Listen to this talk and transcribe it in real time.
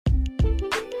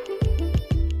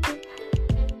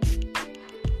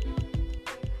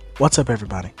What's up,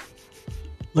 everybody?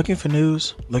 Looking for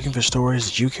news? Looking for stories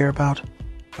that you care about?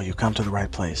 Well, you come to the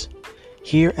right place.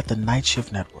 Here at the Night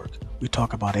Shift Network, we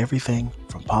talk about everything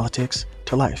from politics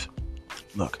to life.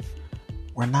 Look,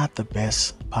 we're not the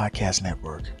best podcast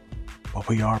network, but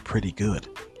we are pretty good.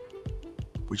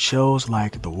 With shows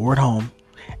like The War at Home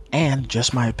and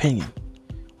Just My Opinion,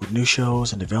 with new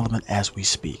shows and development as we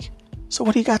speak. So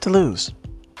what do you got to lose?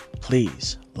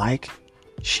 Please like,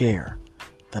 share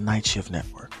the Night Shift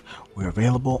Network. We're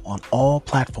available on all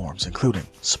platforms, including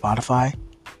Spotify,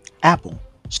 Apple,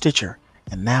 Stitcher,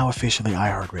 and now officially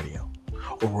iHeartRadio,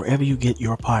 or wherever you get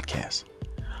your podcasts.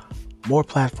 More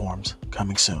platforms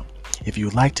coming soon. If you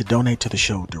would like to donate to the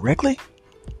show directly,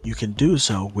 you can do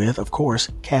so with, of course,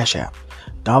 Cash App,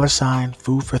 $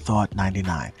 Food for Thought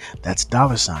 99. That's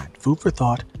 $ Food for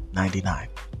Thought 99.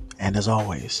 And as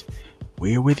always,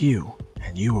 we are with you,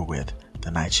 and you are with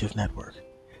the Night Shift Network.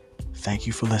 Thank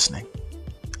you for listening,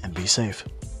 and be safe.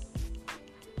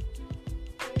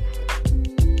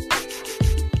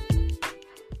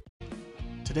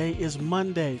 Today is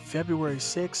Monday, February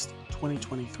 6th,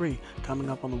 2023,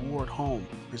 coming up on The War at Home,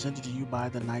 presented to you by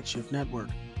the Night Shift Network.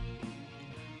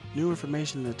 New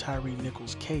information in the Tyre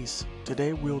Nichols case.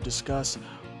 Today we'll discuss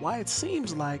why it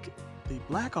seems like the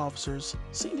black officers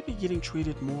seem to be getting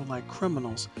treated more like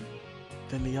criminals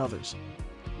than the others.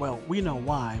 Well, we know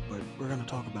why, but we're going to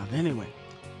talk about it anyway.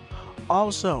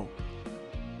 Also,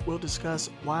 we'll discuss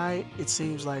why it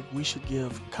seems like we should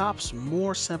give cops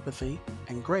more sympathy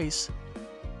and grace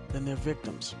than their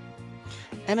victims.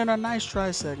 And in our Nice Try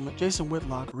segment, Jason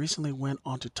Whitlock recently went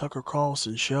onto Tucker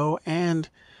Carlson's show and,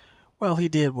 well, he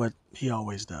did what he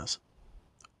always does.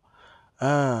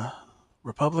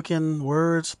 Republican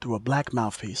words through a black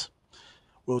mouthpiece.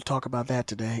 We'll talk about that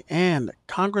today. And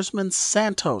Congressman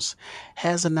Santos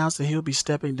has announced that he'll be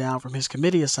stepping down from his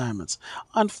committee assignments.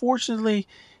 Unfortunately,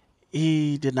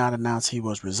 he did not announce he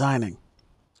was resigning.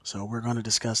 So we're going to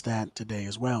discuss that today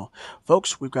as well.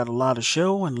 Folks, we've got a lot of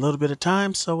show and a little bit of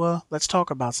time, so let's talk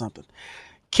about something.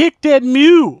 Kick that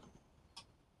mule!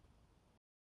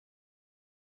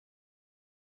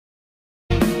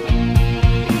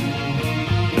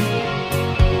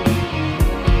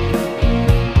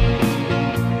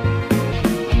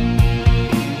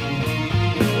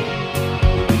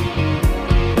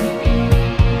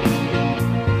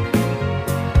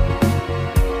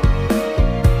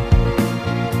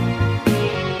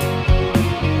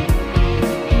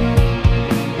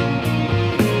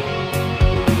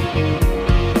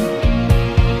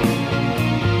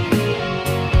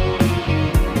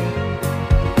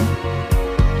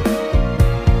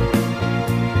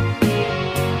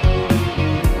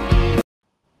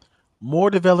 More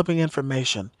developing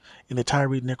information in the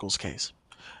Tyre Nichols case.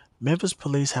 Memphis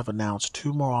police have announced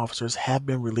 2 more officers have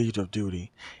been relieved of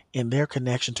duty in their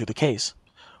connection to the case.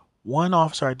 One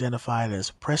officer identified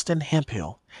as Preston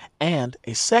Hemphill and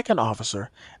a second officer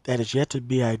that is yet to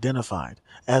be identified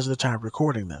as of the time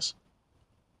recording this.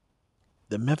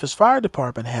 The Memphis Fire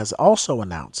Department has also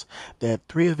announced that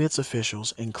 3 of its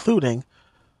officials, including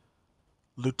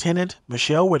Lieutenant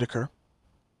Michelle Whitaker,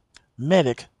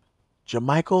 Medic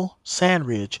Jamichael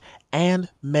Sandridge, and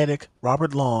Medic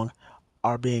Robert Long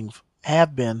have been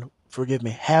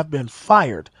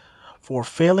fired for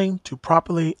failing to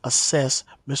properly assess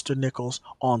Mr. Nichols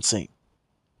on scene.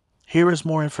 Here is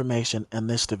more information in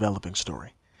this developing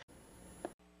story.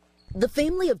 The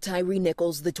family of Tyre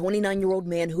Nichols, the 29-year-old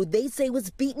man who they say was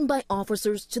beaten by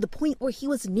officers to the point where he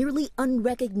was nearly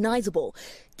unrecognizable,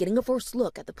 getting a first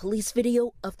look at the police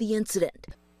video of the incident.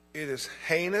 It is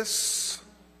heinous.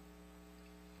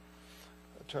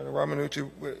 Attorney Ramanucci,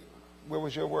 where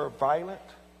was your word? Violent?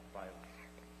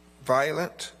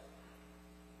 Violent.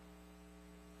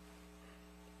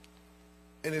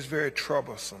 And it's very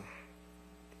troublesome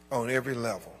on every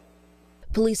level.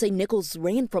 Police say Nichols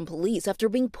ran from police after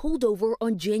being pulled over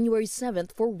on January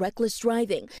 7th for reckless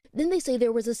driving. Then they say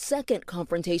there was a second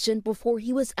confrontation before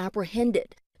he was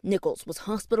apprehended. Nichols was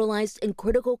hospitalized in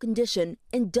critical condition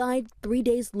and died 3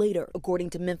 days later.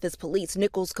 According to Memphis police,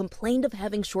 Nichols complained of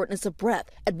having shortness of breath,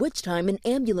 at which time an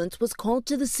ambulance was called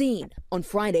to the scene. On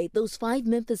Friday, those 5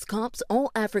 Memphis cops,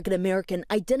 all African American,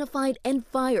 identified and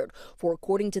fired for,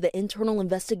 according to the internal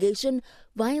investigation,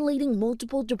 violating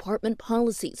multiple department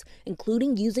policies,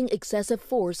 including using excessive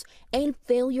force and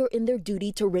failure in their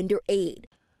duty to render aid.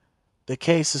 The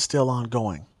case is still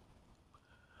ongoing.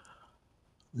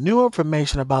 New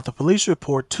information about the police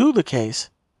report to the case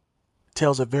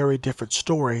tells a very different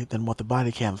story than what the body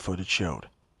cam footage showed.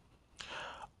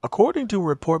 According to a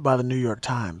report by the New York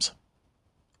Times,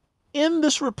 in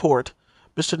this report,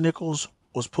 Mr. Nichols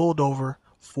was pulled over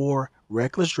for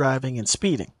reckless driving and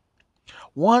speeding.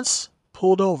 Once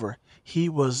pulled over, he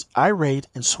was irate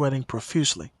and sweating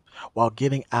profusely while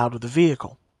getting out of the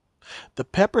vehicle. The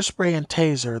pepper spray and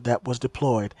taser that was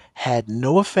deployed had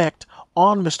no effect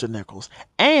on Mr. Nichols,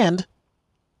 and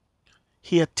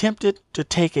he attempted to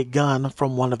take a gun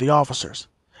from one of the officers.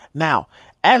 Now,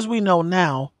 as we know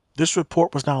now, this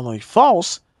report was not only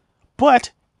false,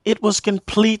 but it was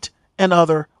complete and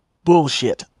utter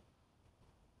bullshit.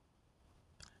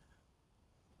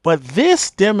 But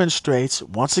this demonstrates,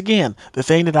 once again, the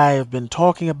thing that I have been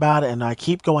talking about and I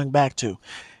keep going back to.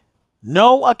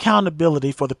 No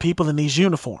accountability for the people in these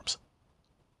uniforms.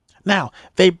 Now,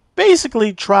 they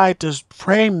basically tried to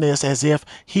frame this as if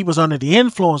he was under the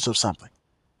influence of something.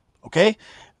 Okay?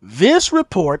 This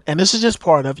report, and this is just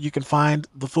part of it, you can find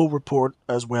the full report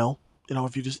as well.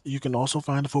 You can also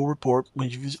find the full report when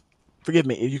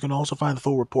you can also find the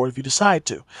full report if you decide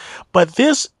to. But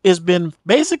this has been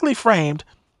basically framed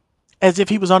as if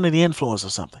he was under the influence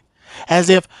of something, as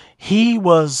if he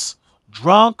was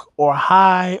drunk or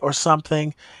high or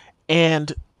something,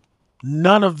 and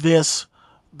none of this,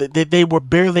 they were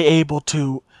barely able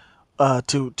to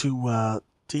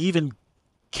even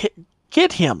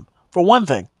get him, for one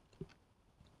thing.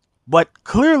 But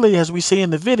clearly, as we see in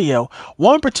the video,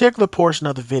 one particular portion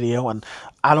of the video, and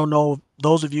I don't know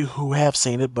those of you who have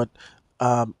seen it, but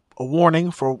a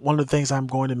warning for one of the things I'm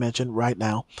going to mention right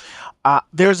now.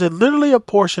 There's literally a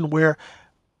portion where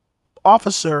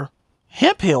Officer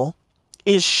Hemphill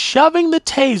is shoving the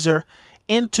taser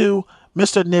into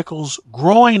Mr. Nichols'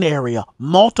 groin area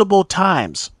multiple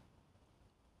times.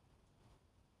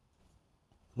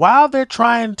 While they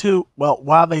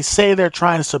say they're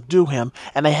trying to subdue him,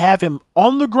 and they have him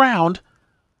on the ground,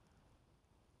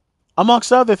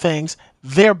 amongst other things,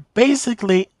 they're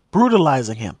basically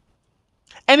brutalizing him.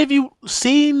 And if you've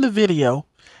seen the video,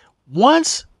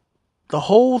 once the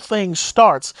whole thing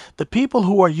starts, the people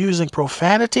who are using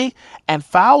profanity and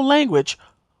foul language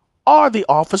are the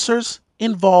officers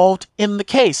involved in the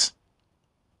case.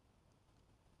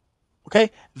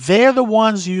 Okay, they're the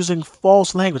ones using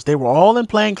false language. They were all in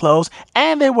plain clothes,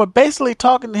 and they were basically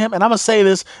talking to him, and I'm going to say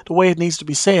this the way it needs to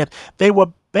be said. They were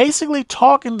basically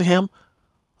talking to him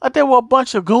like there were a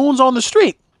bunch of goons on the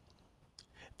street.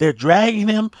 They're dragging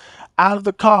him out of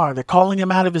the car. They're calling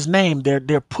him out of his name.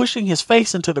 They're pushing his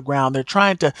face into the ground. They're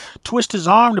trying to twist his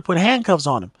arm to put handcuffs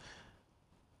on him.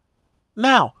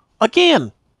 Now,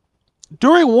 again,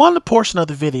 during one portion of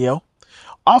the video,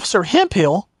 Officer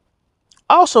Hemphill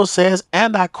also says,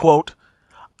 and I quote,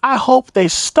 "I hope they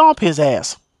stomp his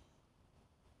ass."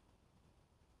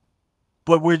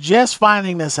 But we're just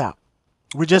finding this out.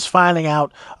 We're just finding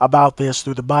out about this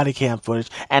through the body cam footage.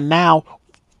 And now,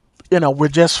 we're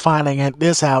just finding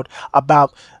this out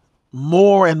about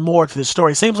more and more to the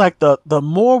story. It seems like the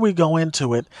more we go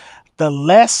into it, the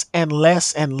less and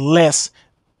less and less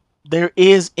there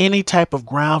is any type of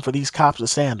ground for these cops to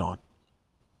stand on.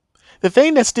 The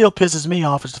thing that still pisses me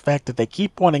off is the fact that they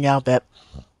keep pointing out that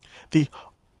the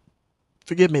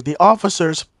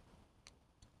officers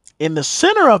in the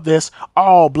center of this are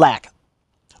all black.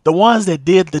 The ones that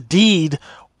did the deed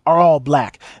are all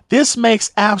black. This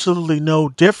makes absolutely no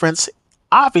difference.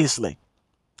 Obviously,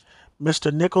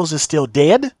 Mr. Nichols is still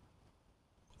dead.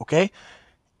 Okay?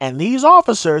 And these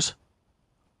officers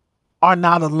are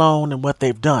not alone in what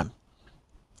they've done.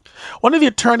 One of the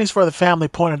attorneys for the family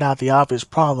pointed out the obvious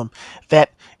problem,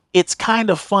 that it's kind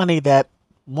of funny that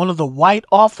one of the white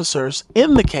officers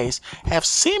in the case have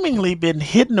seemingly been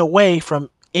hidden away from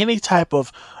any type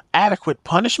of adequate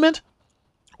punishment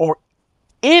or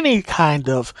any kind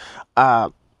of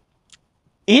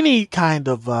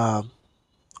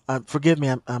forgive me,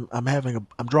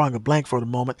 I'm drawing a blank for the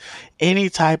moment. Any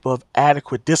type of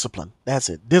adequate discipline. That's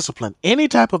it. Discipline. Any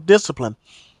type of discipline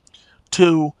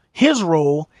to his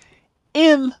role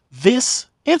in this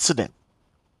incident.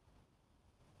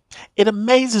 It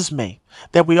amazes me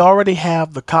that we already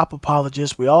have the cop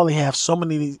apologists. We already have so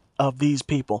many of these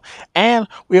people, and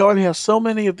we already have so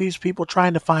many of these people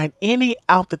trying to find any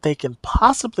out that they can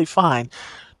possibly find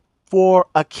for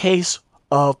a case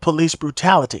of police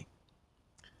brutality.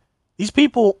 These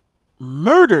people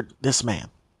murdered this man.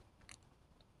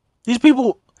 These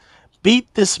people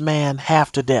beat this man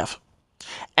half to death.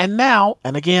 And now,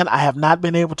 and again, I have not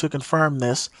been able to confirm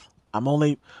this. I'm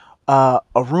only, a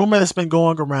rumor that's been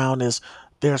going around is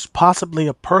there's possibly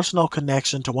a personal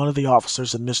connection to one of the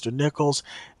officers and Mr. Nichols,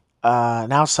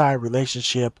 an outside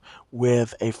relationship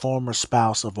with a former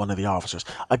spouse of one of the officers.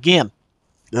 Again,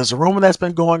 there's a rumor that's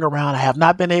been going around. I have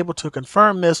not been able to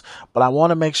confirm this, but I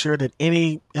want to make sure that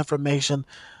any information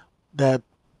that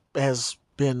has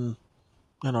been,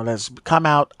 that's come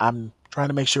out, I'm trying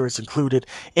to make sure it's included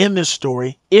in this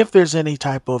story if there's any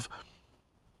type of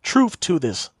truth to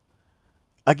this.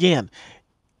 Again,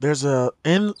 there's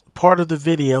in part of the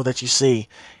video that you see,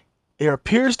 there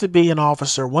appears to be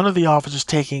one of the officers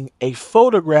taking a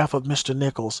photograph of Mr.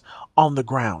 Nichols on the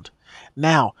ground.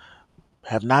 Now,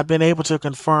 have not been able to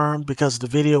confirm because the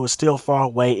video is still far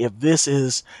away if this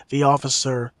is the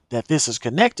officer that this is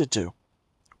connected to.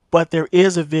 But there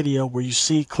is a video where you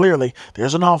see clearly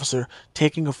there's an officer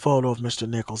taking a photo of Mr.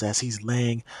 Nichols as he's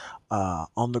laying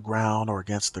on the ground or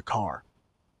against the car.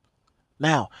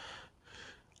 Now,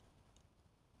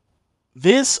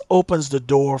 this opens the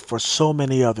door for so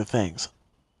many other things.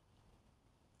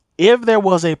 If there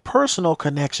was a personal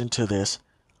connection to this,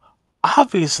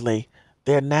 obviously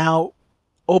there now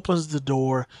opens the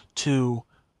door to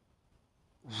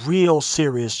real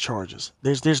serious charges.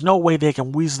 There's no way they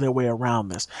can weasel their way around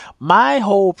this. My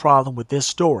whole problem with this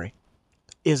story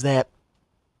is that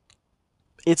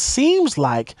it seems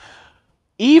like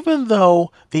even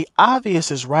though the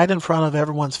obvious is right in front of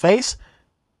everyone's face,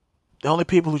 the only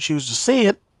people who choose to see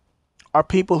it are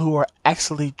people who are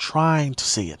actually trying to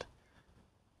see it.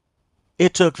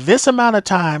 It took this amount of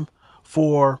time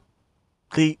for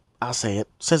I'll say it,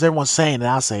 since everyone's saying it,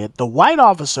 I'll say it, the white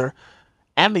officer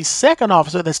and the second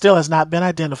officer that still has not been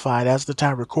identified as the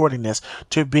time recording this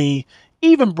to be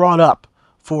even brought up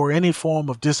for any form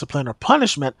of discipline or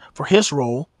punishment for his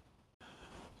role.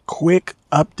 Quick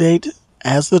update,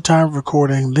 as the time of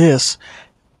recording this,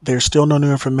 there's still no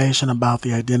new information about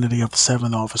the identity of the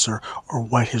seventh officer or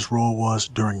what his role was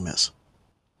during this.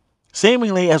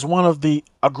 Seemingly as one of the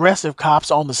aggressive cops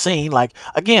on the scene, like,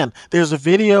 again, there's a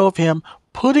video of him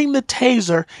putting the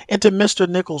taser into Mr.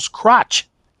 Nichols' crotch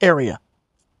area.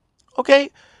 Okay,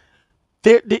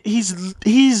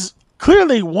 he's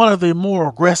clearly one of the more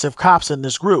aggressive cops in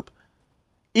this group.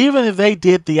 Even if they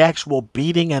did the actual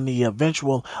beating and the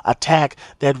eventual attack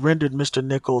that rendered Mr.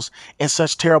 Nichols in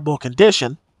such terrible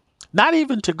condition, not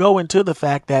even to go into the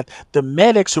fact that the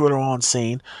medics who were on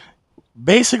scene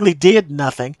basically did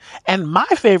nothing. And my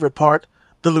favorite part,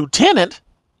 the lieutenant,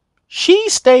 she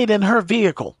stayed in her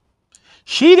vehicle.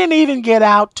 She didn't even get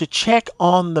out to check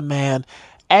on the man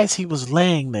as he was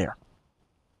laying there.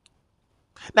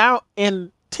 Now,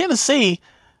 in Tennessee,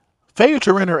 failure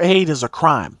to render aid is a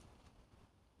crime.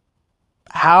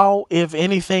 How, if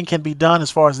anything, can be done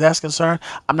as far as that's concerned,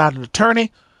 I'm not an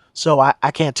attorney, so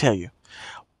I can't tell you.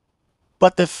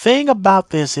 But the thing about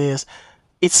this is,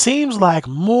 it seems like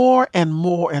more and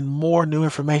more and more new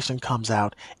information comes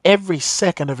out every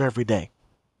second of every day.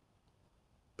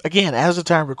 Again, as the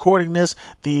time recording this,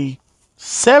 the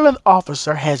seventh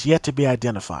officer has yet to be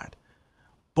identified.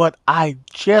 But I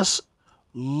just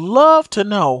love to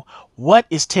know what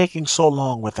is taking so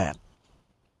long with that.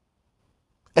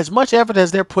 As much effort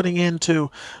as they're putting into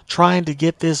trying to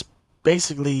get this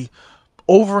basically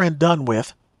over and done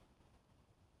with,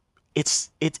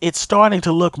 it's starting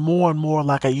to look more and more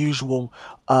like a usual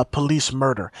police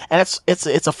murder. And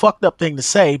it's a fucked up thing to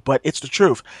say, but it's the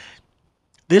truth.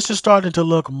 This is starting to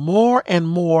look more and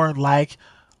more like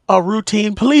a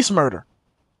routine police murder.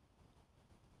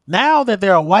 Now that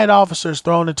there are white officers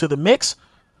thrown into the mix,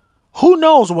 who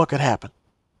knows what could happen?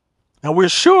 Now, we're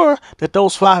sure that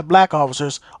those 5 black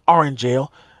officers are in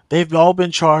jail. They've all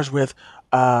been charged with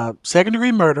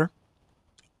second-degree murder,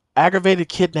 aggravated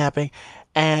kidnapping,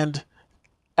 and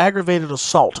aggravated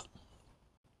assault.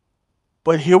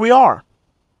 But here we are.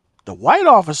 The white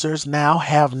officers now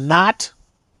have not,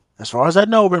 as far as I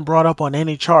know, been brought up on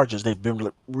any charges. They've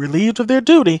been relieved of their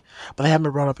duty, but they haven't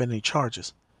been brought up on any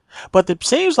charges. But it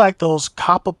seems like those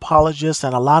cop apologists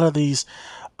and a lot of these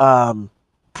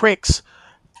pricks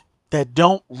that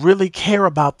don't really care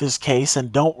about this case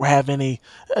and don't have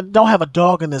a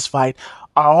dog in this fight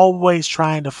are always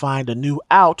trying to find a new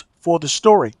out for the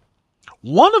story.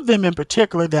 One of them in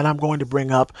particular that I'm going to bring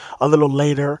up a little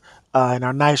later in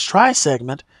our Nice Try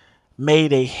segment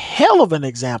made a hell of an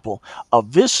example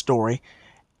of this story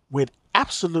with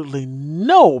absolutely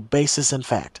no basis in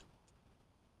fact.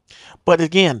 But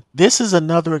again, this is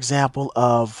another example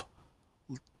of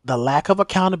the lack of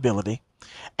accountability,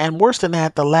 and worse than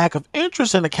that, the lack of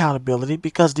interest in accountability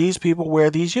because these people wear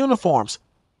these uniforms.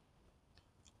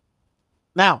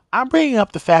 Now, I'm bringing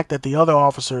up the fact that the other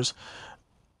officers,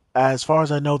 as far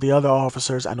as I know, the other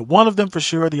officers, and one of them for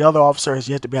sure, the other officer has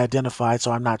yet to be identified,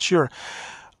 so I'm not sure.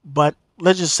 But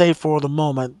let's just say for the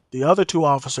moment, the other 2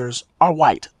 officers are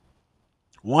white.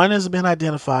 One has been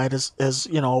identified as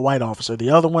a white officer. The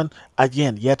other one,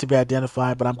 again, yet to be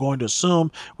identified, but I'm going to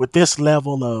assume with this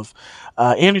level of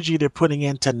energy they're putting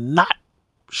into not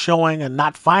showing and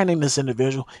not finding this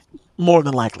individual, more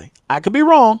than likely. I could be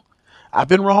wrong. I've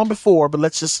been wrong before, but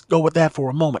let's just go with that for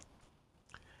a moment.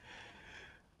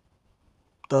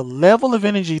 The level of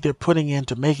energy they're putting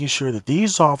into making sure that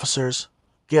these officers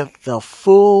get the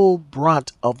full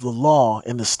brunt of the law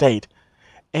in the state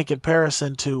in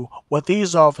comparison to what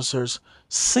these officers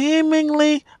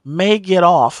seemingly may get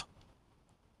off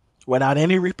without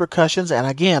any repercussions. And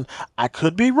again, I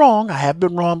could be wrong. I have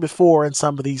been wrong before in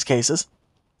some of these cases.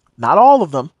 Not all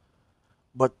of them,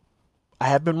 but I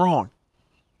have been wrong.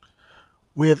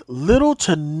 With little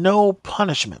to no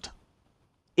punishment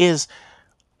is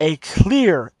a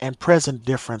clear and present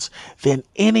difference than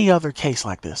any other case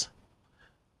like this.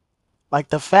 Like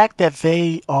the fact that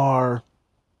they are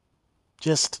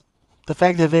just, the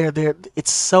fact that they're there,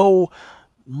 it's so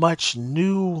much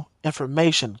new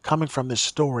information coming from this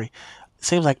story. It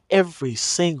seems like every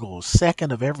single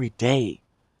second of every day.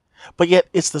 But yet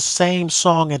it's the same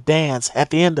song and dance at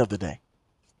the end of the day.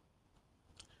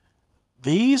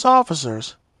 These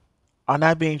officers are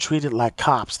not being treated like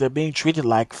cops. They're being treated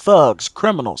like thugs,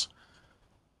 criminals.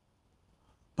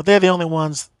 But they're the only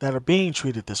ones that are being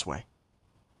treated this way.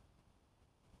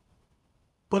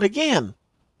 But again,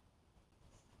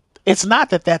 it's not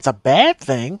that that's a bad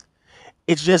thing.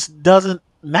 It just doesn't,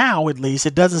 now at least,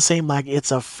 it doesn't seem like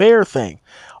it's a fair thing.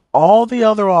 All the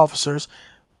other officers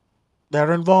that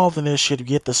are involved in this should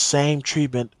get the same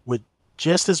treatment with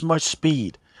just as much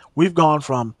speed. We've gone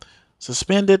from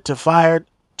suspended to fired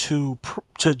to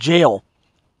jail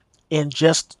in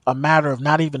just a matter of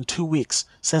not even 2 weeks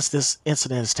since this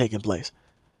incident has taken place.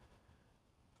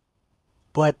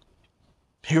 But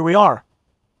here we are.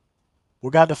 We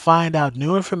got to find out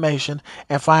new information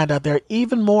and find out there are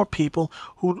even more people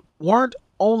who weren't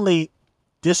only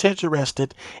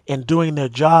disinterested in doing their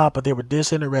job, but they were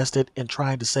disinterested in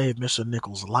trying to save Mr.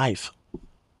 Nichols' life.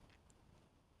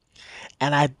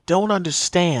 And I don't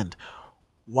understand,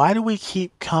 why do we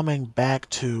keep coming back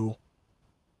to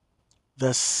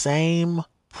the same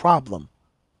problem?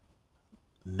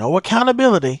 No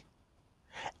accountability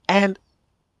and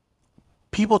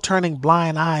people turning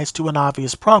blind eyes to an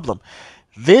obvious problem.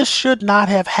 This should not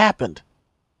have happened.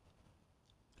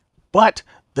 But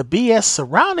the BS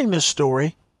surrounding this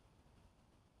story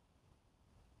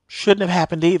shouldn't have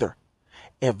happened either.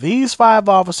 If these 5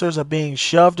 officers are being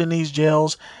shoved in these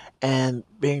jails and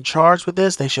being charged with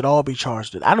this, they should all be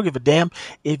charged with it. I don't give a damn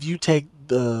if you take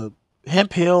the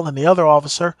Hemphill and the other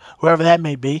officer, whoever that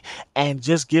may be, and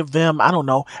just give them, I don't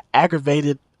know,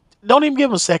 aggravated. Don't even give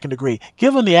them second degree.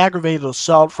 Give them the aggravated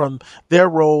assault from their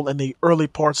role in the early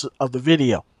parts of the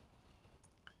video.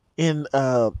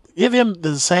 Give him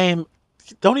the same.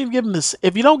 Don't even give him this.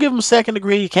 If you don't give him second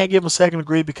degree, you can't give him second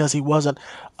degree because he wasn't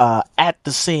at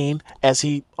the scene. As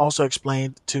he also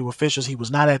explained to officials, he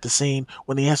was not at the scene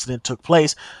when the incident took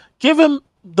place. Give him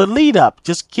the lead up.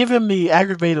 Just give him the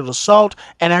aggravated assault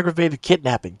and aggravated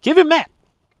kidnapping. Give him that.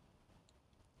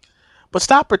 But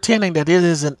stop pretending that it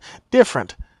isn't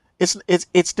different.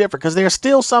 It's different, because there are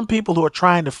still some people who are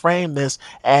trying to frame this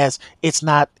as it's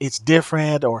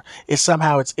different, or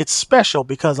it's special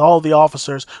because all the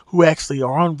officers who actually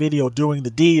are on video doing the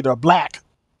deed are black.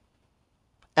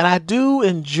 And I do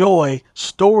enjoy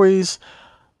stories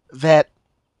that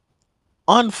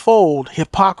unfold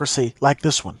hypocrisy like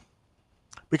this one,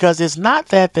 because it's not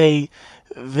that they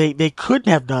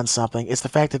couldn't have done something, it's the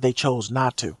fact that they chose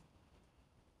not to.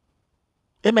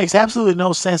 It makes absolutely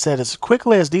no sense that as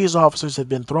quickly as these officers have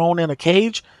been thrown in a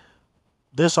cage,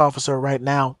 this officer right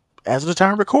now, as of the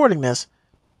time recording this,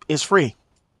 is free.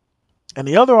 And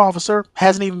the other officer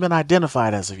hasn't even been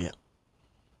identified as of yet.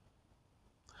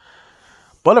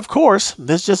 But of course,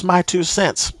 this is just my 2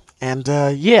 cents. And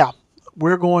yeah,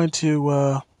 we're going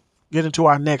to get into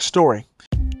our next story.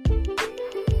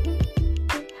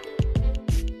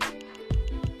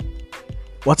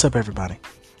 What's up, everybody?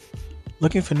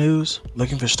 Looking for news?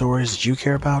 Looking for stories that you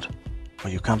care about?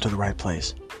 Well, you come to the right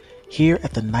place. Here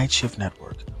at the Night Shift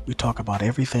Network, we talk about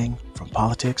everything from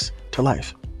politics to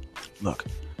life. Look,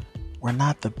 we're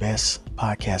not the best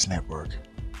podcast network,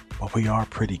 but we are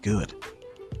pretty good.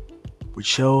 With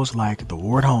shows like The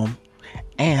War at Home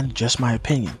and Just My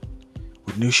Opinion,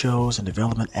 with new shows and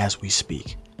development as we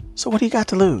speak. So what do you got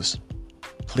to lose?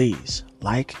 Please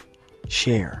like,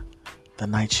 share the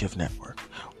Night Shift Network.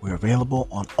 We're available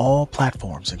on all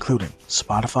platforms, including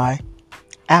Spotify,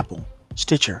 Apple,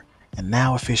 Stitcher, and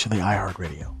now officially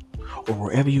iHeartRadio, or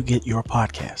wherever you get your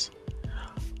podcasts.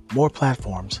 More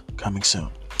platforms coming soon.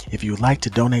 If you would like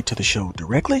to donate to the show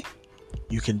directly,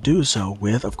 you can do so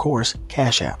with, of course,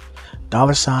 Cash App,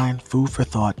 $ Food for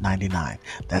Thought 99.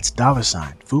 That's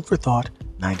 $ Food for Thought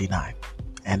 99.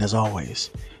 And as always,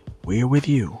 we are with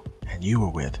you, and you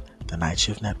are with the Night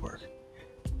Shift Network.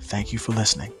 thank you for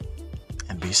listening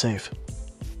and be safe.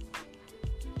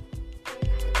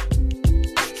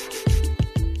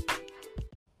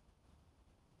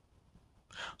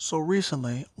 So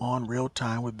recently on Real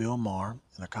Time with Bill Maher,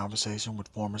 in a conversation with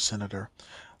former Senator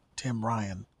Tim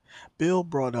Ryan, Bill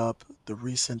brought up the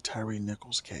recent Tyree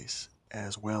Nichols case,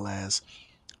 as well as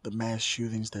the mass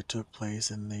shootings that took place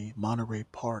in the Monterey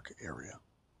Park area.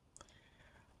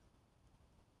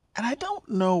 And I don't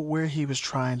know where he was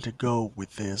trying to go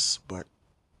with this, but,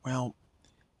 well,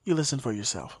 you listen for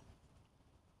yourself.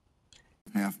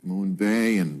 Half Moon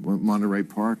Bay and Monterey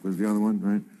Park was the other one,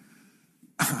 right?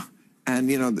 And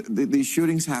you know, these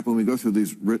shootings happen. We go through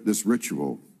this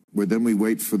ritual where then we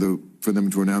wait for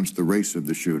them to announce the race of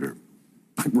the shooter.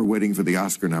 Like we're waiting for the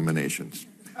Oscar nominations,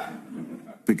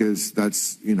 because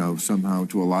that's, you know, somehow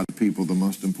to a lot of people the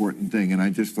most important thing. And I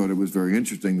just thought it was very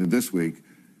interesting that this week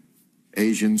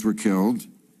Asians were killed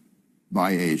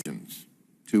by Asians,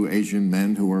 two Asian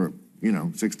men who were, you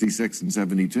know, 66 and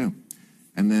 72.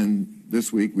 And then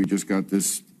this week we just got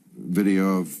this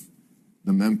video of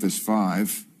the Memphis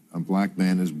Five. A black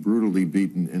man is brutally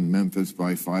beaten in Memphis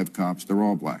by 5 cops. They're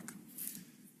all black.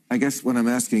 I guess what I'm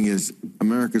asking is,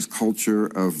 America's culture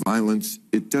of violence,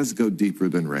 it does go deeper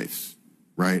than race,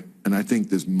 right? And I think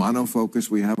this monofocus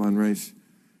we have on race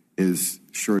is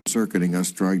short-circuiting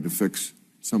us trying to fix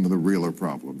some of the realer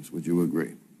problems. Would you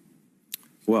agree?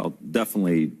 Well,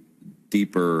 definitely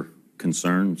deeper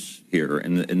concerns here,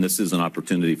 and this is an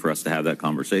opportunity for us to have that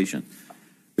conversation.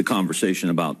 The conversation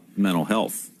about mental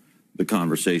health, the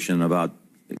conversation about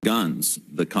guns,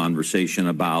 the conversation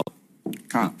about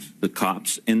cops,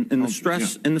 and the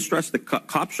stress, yeah. and the stress that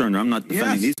cops are under. I'm not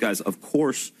defending these guys. Of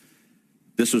course,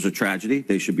 this was a tragedy.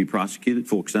 They should be prosecuted,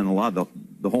 full extent of the law,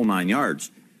 the whole 9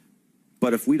 yards.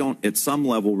 But if we don't, at some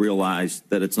level, realize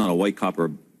that it's not a white cop or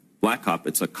a black cop,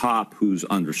 it's a cop who's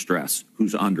under stress,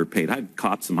 who's underpaid. I had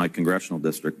cops in my congressional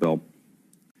district, Bill.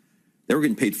 They were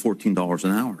getting paid $14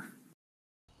 an hour.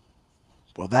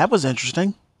 Well, that was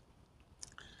interesting.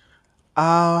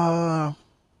 I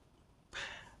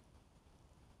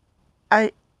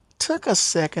took a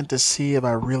second to see if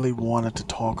I really wanted to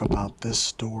talk about this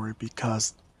story,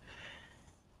 because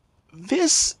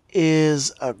this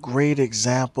is a great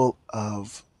example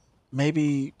of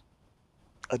maybe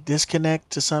a disconnect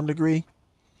to some degree.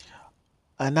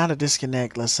 Not a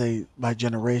disconnect, let's say, by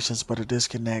generations, but a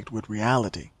disconnect with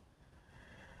reality.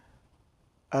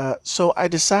 So I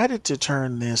decided to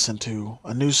turn this into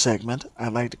a new segment I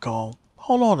like to call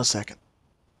Hold On a Second.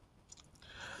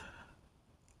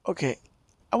 Okay,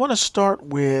 I want to start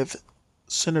with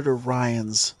Senator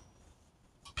Ryan's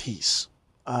piece.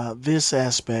 This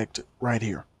aspect right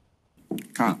here.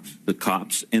 Cops. The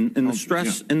cops and the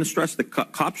stress, and the stress that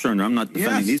cops are under. I'm not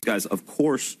defending these guys. Of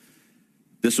course,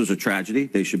 this was a tragedy.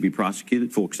 They should be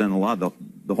prosecuted, full extent of the law, the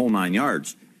whole 9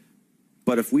 yards.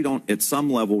 But if we don't, at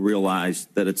some level, realize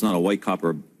that it's not a white cop or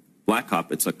a black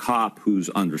cop, it's a cop who's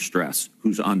under stress,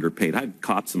 who's underpaid. I had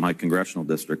cops in my congressional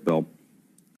district, Bill.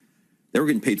 They were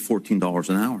getting paid $14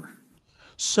 an hour.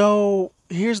 So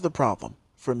here's the problem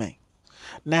for me.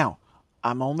 Now,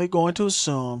 I'm only going to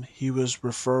assume he was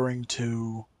referring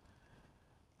to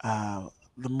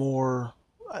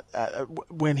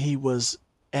when he was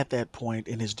at that point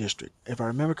in his district. If I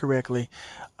remember correctly,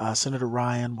 Senator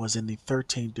Ryan was in the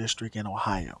 13th district in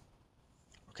Ohio.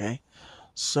 Okay,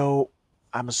 so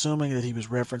I'm assuming that he was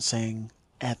referencing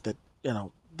at the,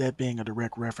 that being a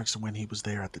direct reference to when he was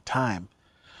there at the time.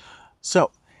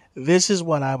 So this is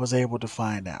what I was able to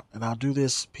find out, and I'll do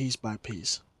this piece by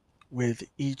piece with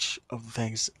each of the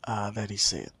things that he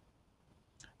said.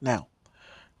 Now,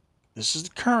 this is the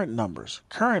current numbers.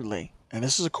 Currently, and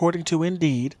this is according to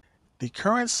Indeed, the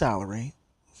current salary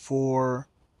for,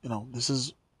 this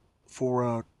is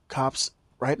for cops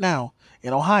right now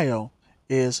in Ohio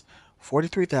is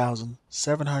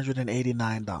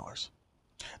 $43,789.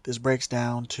 This breaks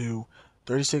down to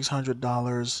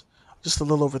 $3,600, just a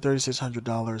little over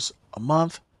 $3,600 a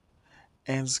month,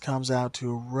 and comes out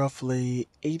to roughly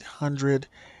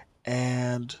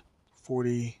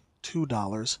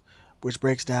 $842, which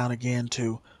breaks down again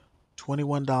to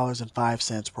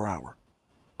 $21.05 per hour.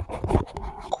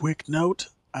 Quick note,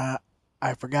 I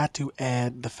forgot to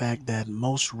add the fact that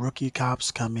most rookie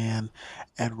cops come in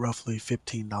at roughly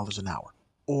 $15 an hour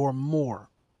or more,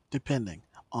 depending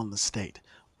on the state,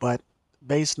 but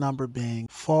base number being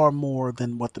far more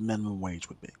than what the minimum wage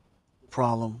would be.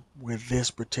 Problem with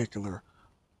this particular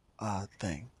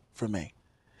thing for me,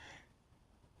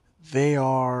 they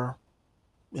are,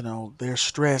 they're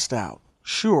stressed out.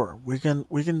 Sure, we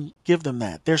can give them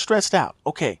that. They're stressed out.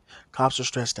 Okay, cops are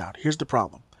stressed out. Here's the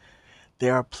problem.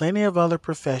 There are plenty of other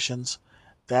professions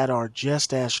that are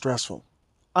just as stressful.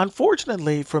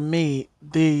 Unfortunately for me,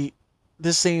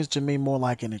 this seems to me more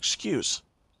like an excuse.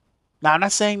 Now, I'm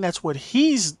not saying that's what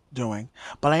he's doing,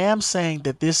 but I am saying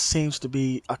that this seems to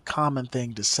be a common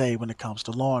thing to say when it comes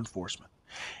to law enforcement.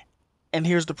 And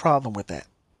here's the problem with that.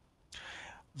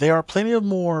 There are plenty of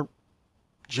more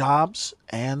jobs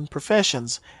and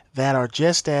professions that are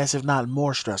just as, if not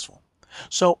more, stressful.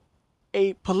 So,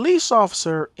 a police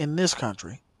officer in this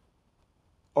country,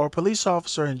 or a police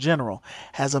officer in general,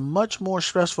 has a much more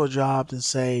stressful job than,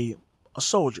 say, a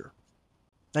soldier.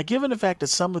 Now, given the fact that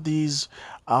some of these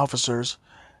officers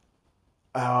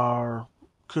are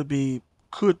could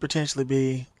potentially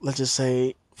be, let's just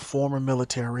say, former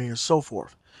military or so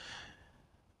forth,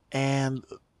 and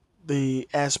the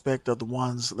aspect of the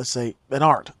ones, let's say, that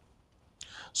aren't.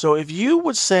 So if you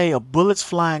would say a bullet's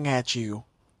flying at you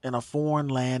in a foreign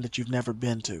land that you've never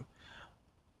been to,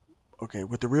 okay,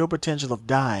 with the real potential of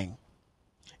dying,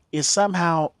 is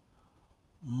somehow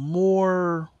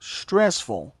more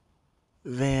stressful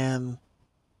than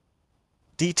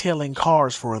detailing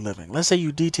cars for a living. Let's say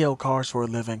you detail cars for a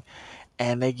living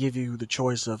and they give you the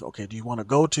choice of, okay, do you want to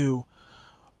go to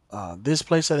this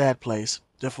place or that place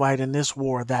to fight in this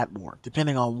war or that war,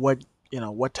 depending on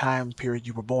what time period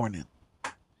you were born in,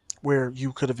 where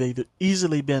you could have either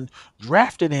easily been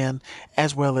drafted in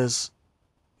as well as,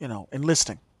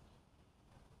 enlisting.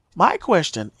 My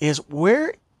question is,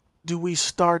 where do we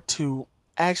start to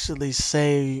actually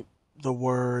say the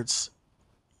words,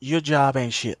 your job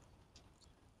ain't shit?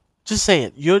 Just say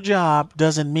it. Your job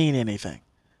doesn't mean anything.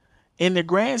 In the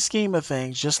grand scheme of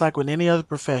things, just like with any other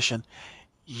profession,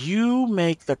 you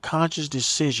make the conscious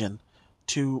decision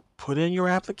to put in your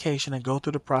application and go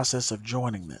through the process of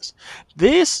joining this.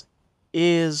 This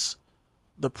is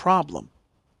the problem.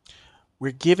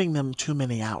 We're giving them too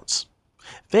many outs.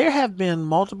 There have been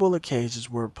multiple occasions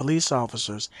where police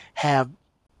officers have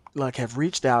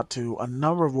reached out to a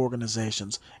number of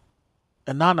organizations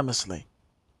anonymously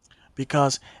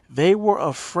because they were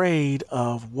afraid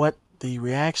of what the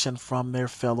reaction from their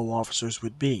fellow officers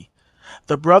would be.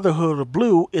 The Brotherhood of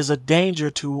Blue is a danger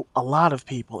to a lot of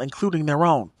people, including their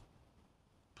own.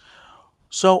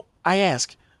 So I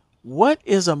ask, what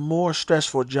is a more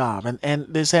stressful job? And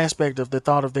this aspect of the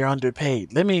thought of they're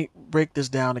underpaid. Let me break this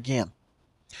down again.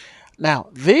 Now,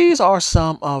 these are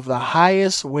some of the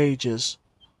highest wages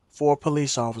for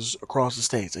police officers across the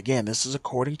states. Again, this is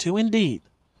according to Indeed.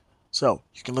 So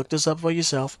you can look this up for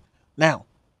yourself. Now,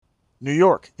 New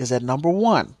York is at number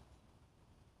 1,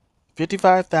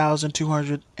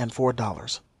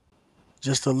 $55,204,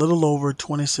 just a little over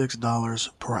 $26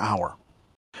 per hour.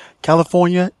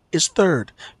 California is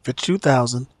third,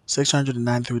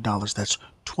 $52,693. That's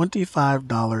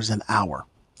 $25 an hour,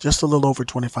 just a little over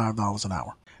 $25 an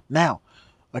hour. Now,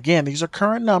 again, these are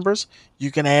current numbers. You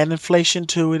can add inflation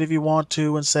to it if you want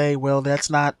to and say, well, that's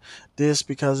not this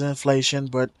because of inflation,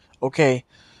 but okay,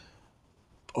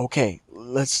 I'll give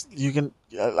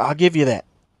you that.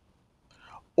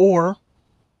 Or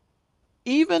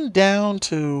even down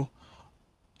to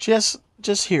just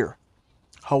here,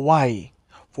 Hawaii,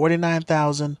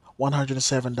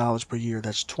 $49,107 per year.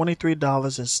 That's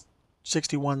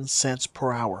 $23.61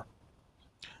 per hour.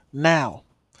 Now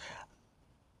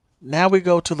we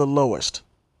go to the lowest.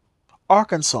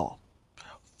 Arkansas,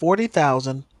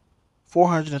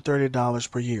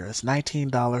 $40,430 per year. That's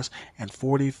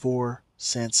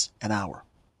 $19.44 an hour.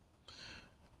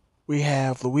 We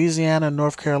have Louisiana and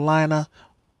North Carolina,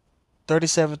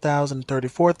 $37,000,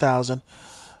 $34,000.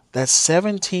 That's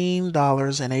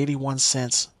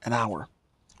 $17.81 an hour.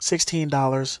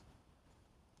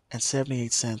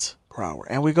 $16.78 per hour.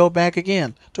 And we go back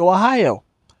again to Ohio,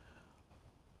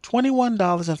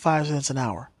 $21.05 an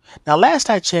hour. Now, last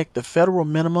I checked, the federal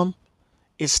minimum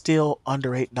is still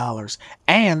under $8.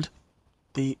 And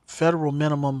the federal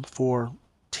minimum for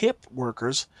tip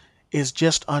workers is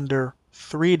just under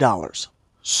 $3.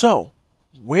 So,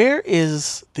 where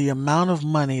is the amount of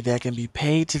money that can be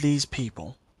paid to these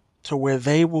people to where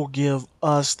they will give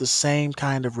us the same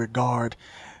kind of regard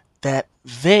that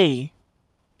they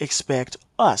expect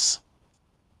us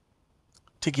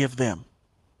to give them?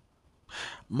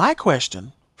 My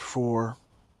question for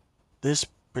this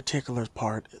particular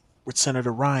part with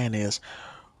Senator Ryan is,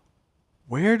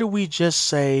 where do we just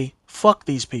say, fuck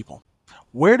these people?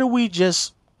 Where do we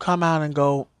just come out and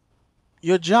go,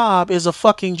 your job is a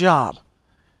fucking job.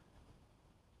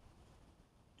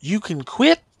 You can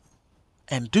quit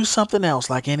and do something else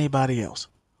like anybody else.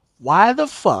 Why the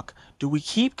fuck do we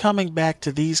keep coming back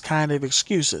to these kind of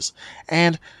excuses?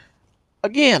 And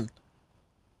again,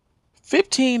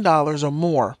 $15 or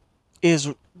more is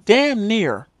damn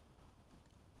near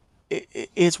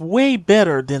it's way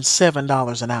better than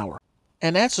 $7 an hour.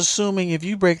 And that's assuming if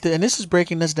you and this is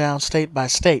breaking this down state by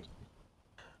state.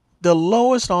 The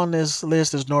lowest on this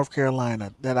list is North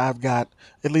Carolina that I've got,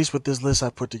 at least with this list I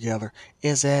put together,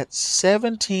 is at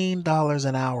 $17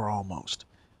 an hour almost.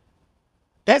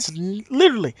 That's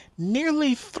literally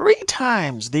nearly 3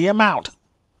 times the amount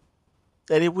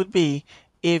that it would be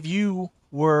if you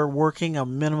were working a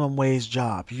minimum wage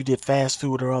job. You did fast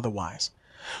food or otherwise.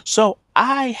 So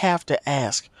I have to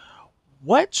ask,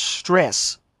 what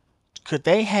stress could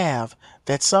they have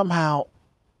that somehow,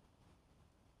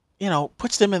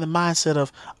 puts them in the mindset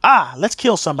of, let's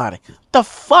kill somebody? The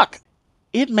fuck?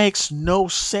 It makes no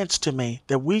sense to me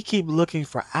that we keep looking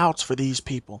for outs for these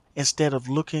people instead of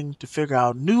looking to figure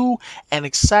out new and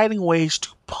exciting ways to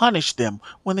punish them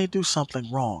when they do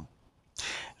something wrong.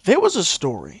 There was a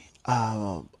story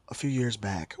a few years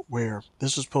back where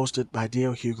this was posted by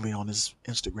D.L. Hughley on his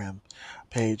Instagram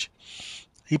page.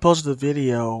 He posted a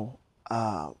video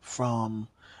from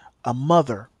a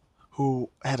mother who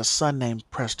had a son named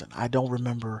Preston. I don't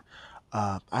remember.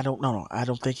 I don't know. I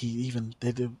don't think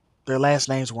their last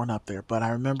names weren't up there, but I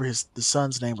remember the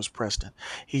son's name was Preston.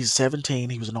 He's 17.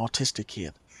 He was an autistic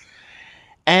kid.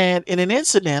 And in an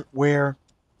incident where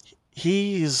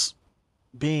he's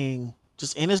being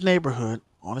just in his neighborhood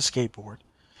on a skateboard,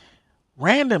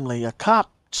 randomly a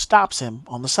cop stops him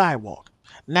on the sidewalk.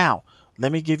 Now,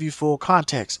 let me give you full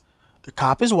context. The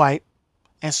cop is white,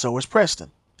 and so is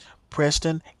Preston.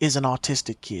 Preston is an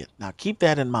autistic kid. Now, keep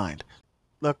that in mind.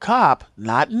 The cop,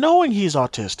 not knowing he's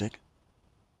autistic,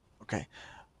 okay,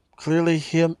 clearly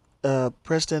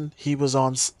Preston, he was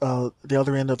on the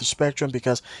other end of the spectrum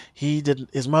because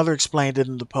his mother explained it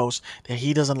in the post that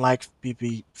he doesn't like to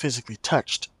be physically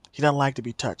touched. He doesn't like to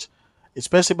be touched,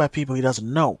 especially by people he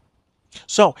doesn't know.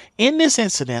 So in this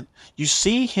incident, you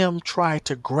see him try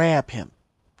to grab him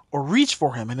or reach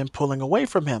for him and then pulling away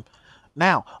from him.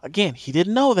 Now, again, he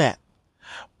didn't know that,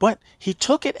 but he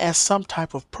took it as some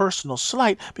type of personal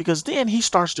slight because then he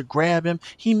starts to grab him,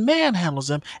 he manhandles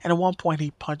him, and at one point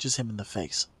he punches him in the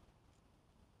face.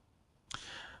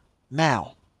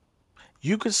 Now,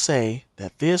 you could say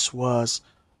that this was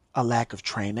a lack of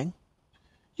training.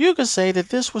 You could say that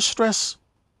this was stress.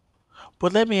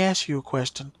 But let me ask you a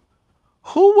question.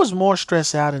 Who was more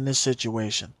stressed out in this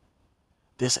situation?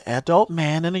 This adult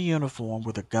man in a uniform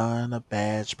with a gun, a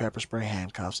badge, pepper spray,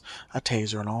 handcuffs, a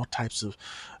taser, and all types of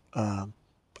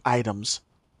items,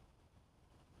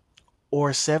 or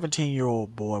a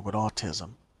 17-year-old boy with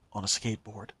autism on a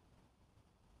skateboard?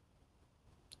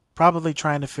 Probably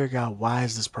trying to figure out, why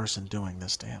is this person doing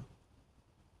this to him?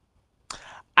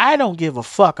 I don't give a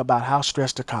fuck about how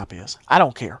stressed a cop is. I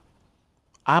don't care.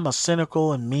 I'm a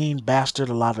cynical and mean bastard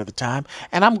a lot of the time,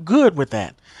 and I'm good with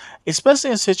that. Especially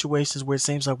in situations where it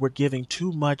seems like we're giving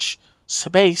too much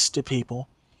space to people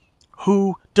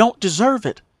who don't deserve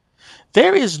it.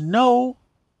 There is no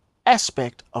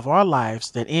aspect of our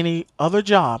lives than any other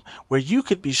job where you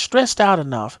could be stressed out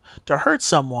enough to hurt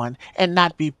someone and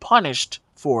not be punished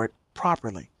for it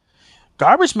properly.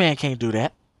 Garbage man can't do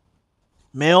that.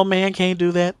 Mailman can't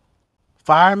do that.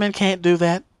 Fireman can't do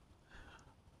that.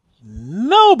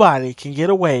 Nobody can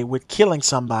get away with killing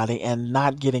somebody and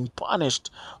not getting punished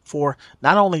for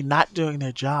not only not doing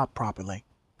their job properly,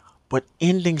 but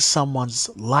ending someone's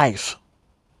life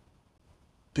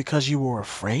because you were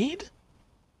afraid?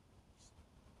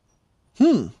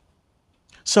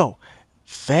 So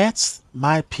that's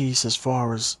my piece as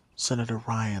far as Senator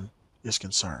Ryan is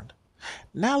concerned.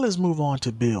 Now let's move on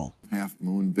to Bill. Half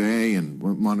Moon Bay and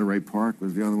Monterey Park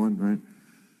was the other one, right?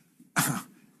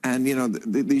 And,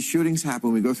 these shootings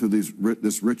happen. We go through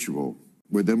this ritual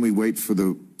where then we wait for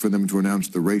them to announce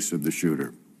the race of the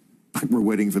shooter. Like we're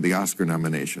waiting for the Oscar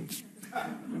nominations.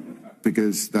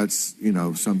 Because that's,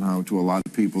 somehow to a lot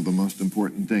of people the most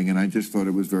important thing. And I just thought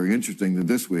it was very interesting that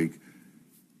this week,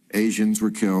 Asians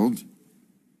were killed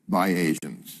by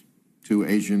Asians. 2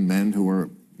 Asian men who were,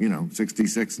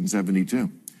 66 and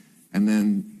 72. And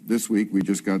then this week we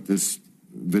just got this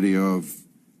video of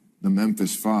the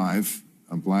Memphis 5.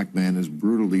 A black man is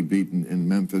brutally beaten in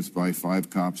Memphis by 5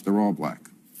 cops. They're all black.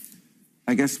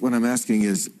 I guess what I'm asking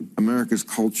is, America's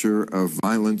culture of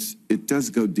violence, it does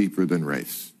go deeper than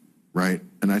race, right?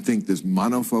 And I think this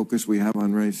monofocus we have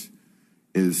on race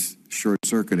is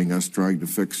short-circuiting us trying to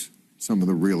fix some of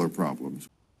the realer problems.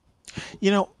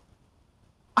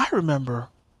 I remember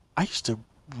I used to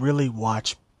really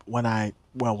watch when I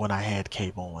had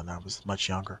cable when I was much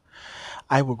younger.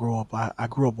 I grew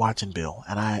up watching Bill,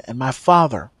 and my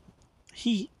father,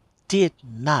 he did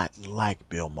not like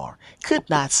Bill Maher. Could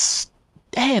not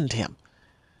stand him.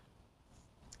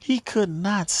 He could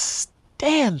not stand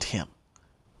stand him,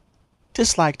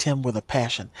 disliked him with a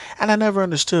passion. And I never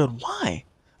understood why.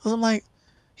 'Cause I'm like,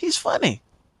 he's funny.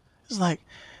 It's like,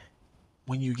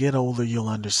 when you get older, you'll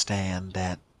understand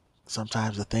that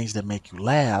sometimes the things that make you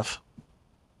laugh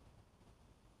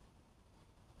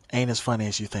ain't as funny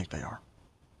as you think they are.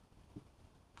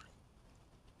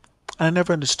 And I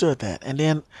never understood that. And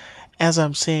then, as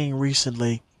I'm seeing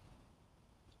recently,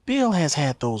 Bill has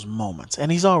had those moments,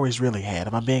 and he's always really had,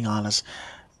 if I'm being honest,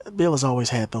 Bill has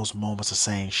always had those moments of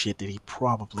saying shit that he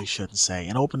probably shouldn't say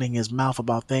and opening his mouth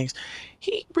about things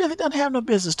he really doesn't have no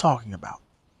business talking about.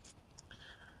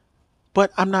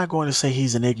 But I'm not going to say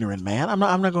he's an ignorant man. I'm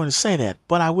not going to say that.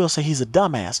 But I will say he's a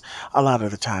dumbass a lot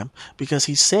of the time because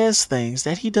he says things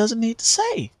that he doesn't need to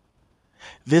say.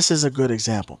 This is a good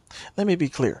example. Let me be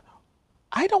clear.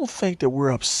 I don't think that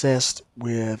we're obsessed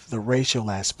with the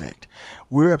racial aspect.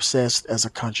 We're obsessed as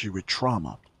a country with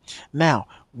trauma. Now,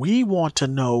 we want to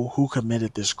know who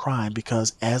committed this crime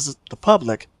because as the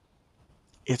public,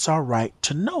 it's our right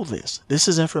to know this. This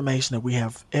is information that we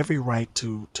have every right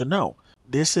to know.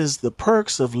 This is the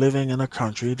perks of living in a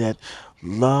country that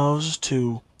loves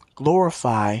to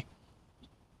glorify,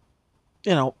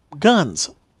 guns.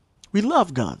 We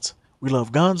love guns. We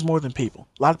love guns more than people.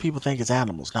 A lot of people think it's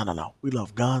animals. No. We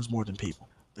love guns more than people.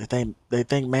 They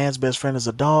think man's best friend is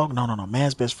a dog. No.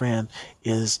 Man's best friend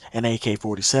is an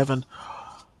AK-47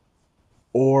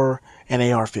 or an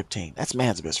AR-15. That's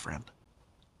man's best friend.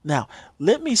 Now,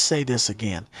 let me say this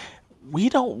again. We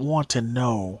don't want to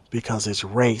know because it's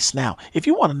race. Now, if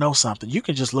you want to know something, you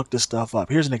can just look this stuff up.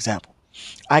 Here's an example.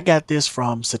 I got this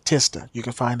from Statista. You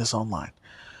can find this online.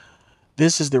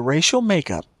 This is the racial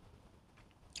makeup.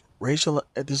 This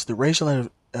is the racial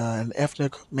and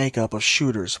ethnic makeup of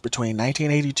shooters between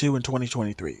 1982 and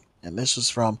 2023. And this is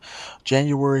from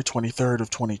January 23rd of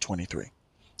 2023.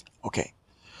 Okay.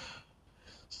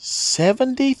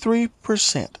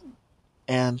 73%.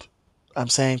 And I'm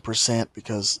saying percent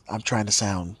because I'm trying to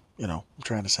sound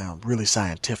really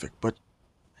scientific, but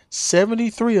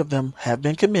 73 of them have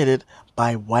been committed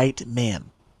by white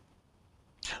men.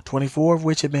 24 of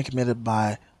which have been committed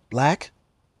by black,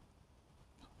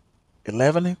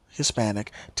 11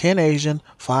 Hispanic, 10 Asian,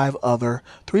 5 other,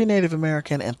 3 Native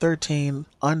American, and 13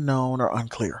 unknown or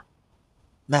unclear.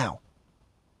 Now,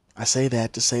 I say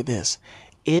that to say this.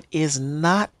 It is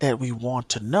not that we want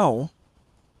to know.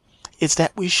 It's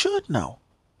that we should know.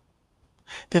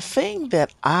 The thing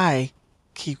that I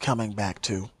keep coming back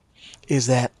to is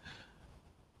that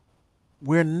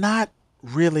we're not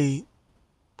really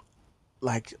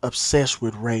obsessed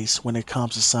with race when it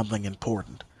comes to something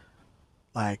important,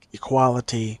 like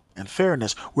equality and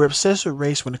fairness. We're obsessed with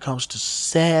race when it comes to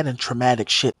sad and traumatic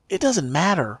shit. It doesn't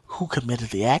matter who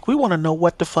committed the act. We want to know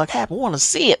what the fuck happened. We want to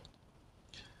see it.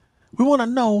 We want to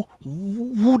know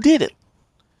who did it.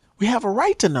 We have a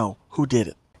right to know who did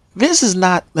it. This is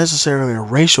not necessarily a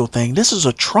racial thing. This is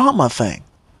a trauma thing.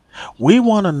 We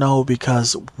want to know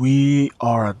because we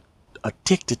are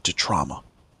addicted to trauma.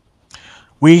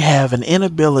 We have an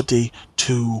inability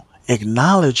to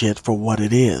acknowledge it for what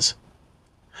it is.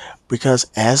 Because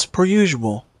as per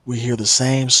usual, we hear the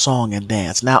same song and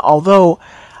dance. Now, although,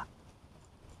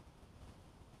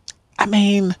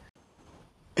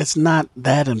 it's not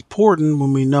that important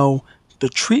when we know the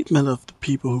treatment of the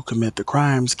people who commit the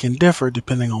crimes can differ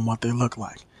depending on what they look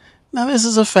like. Now, this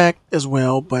is a fact as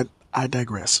well, but I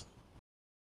digress.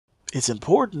 It's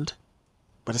important,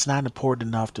 but it's not important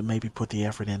enough to maybe put the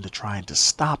effort into trying to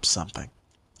stop something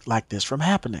like this from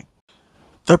happening.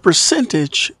 The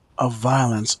percentage of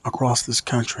violence across this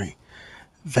country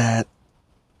that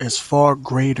is far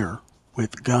greater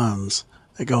with guns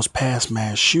that goes past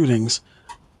mass shootings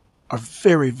are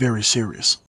very, very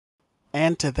serious.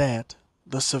 And to that,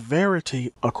 the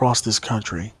severity across this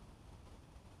country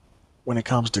when it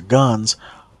comes to guns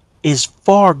is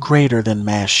far greater than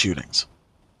mass shootings.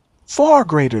 Far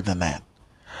greater than that.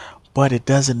 But it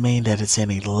doesn't mean that it's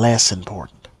any less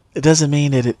important. It doesn't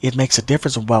mean that it makes a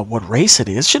difference about what race it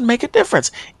is. It shouldn't make a difference.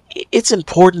 It's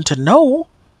important to know,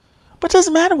 but it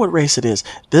doesn't matter what race it is.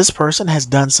 This person has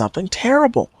done something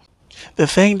terrible. The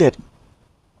thing that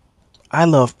I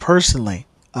love personally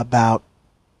about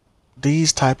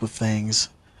these type of things,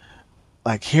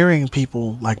 like hearing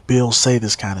people like Bill say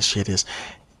this kind of shit, is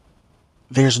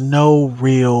there's no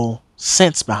real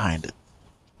sense behind it.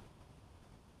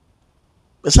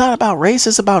 It's not about race,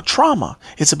 it's about trauma.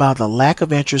 It's about the lack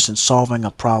of interest in solving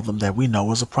a problem that we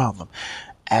know is a problem.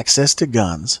 Access to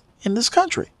guns in this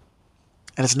country.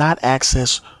 And it's not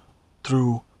access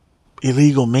through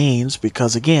illegal means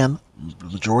because, again, the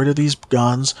majority of these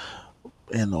guns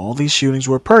and all these shootings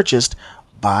were purchased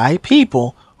by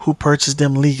people who purchased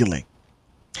them legally.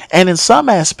 And in some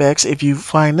aspects, if you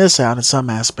find this out, in some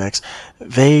aspects,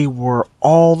 they were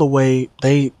all the way,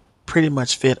 they pretty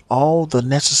much fit all the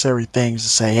necessary things to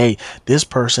say, hey, this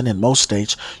person in most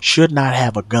states should not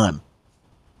have a gun.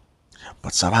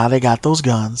 But somehow they got those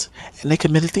guns and they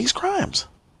committed these crimes.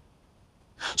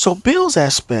 So Bill's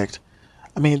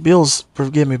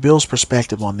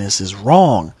perspective on this is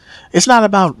wrong. It's not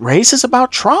about race, it's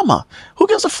about trauma. Who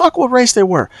gives a fuck what race they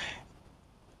were?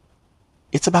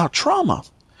 It's about trauma.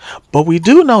 But we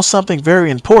do know something very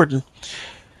important.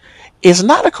 It's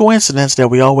not a coincidence that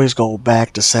we always go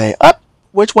back to say,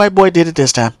 which white boy did it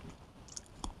this time?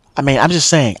 I mean, I'm just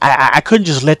saying, I couldn't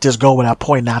just let this go without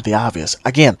pointing out the obvious.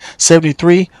 Again,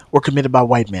 73 were committed by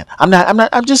white men.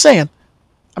 I'm just saying.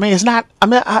 I mean, it's not,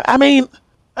 well,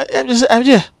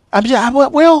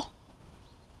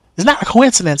 it's not a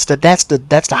coincidence that that's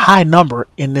the high number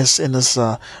in this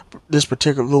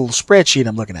particular little spreadsheet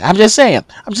I'm looking at. I'm just saying.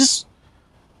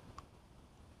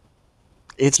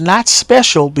 It's not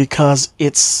special because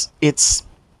it's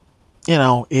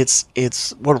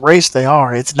what race they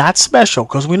are. It's not special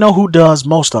because we know who does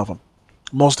most of them,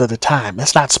 most of the time.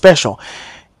 It's not special.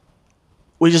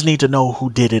 We just need to know who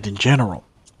did it in general.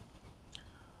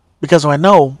 Because I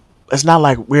know it's not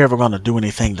like we're ever going to do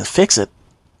anything to fix it.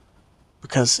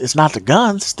 Because it's not the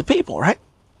guns, it's the people, right?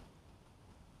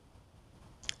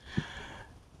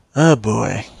 Oh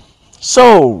boy.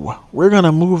 So, we're going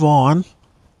to move on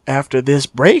after this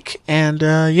break. And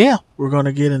we're going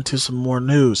to get into some more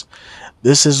news.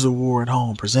 This is The War at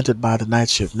Home, presented by the Night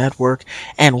Shift Network.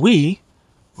 And we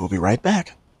will be right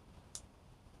back.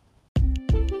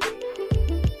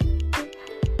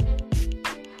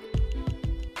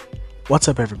 What's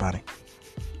up, everybody?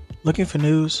 Looking for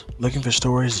news? Looking for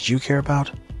stories that you care about?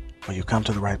 Well, you come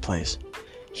to the right place.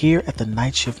 Here at the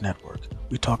Night Shift Network,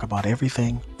 we talk about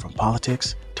everything from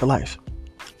politics to life.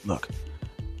 Look,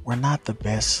 we're not the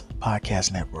best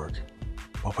podcast network,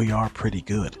 but we are pretty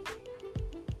good.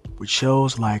 With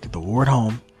shows like The War at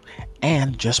Home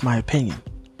and Just My Opinion,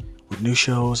 with new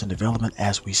shows and development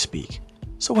as we speak.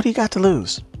 So what do you got to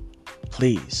lose?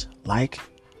 Please like,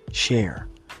 share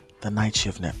the Night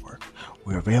Shift Network.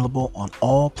 We're available on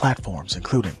all platforms,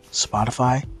 including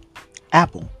Spotify,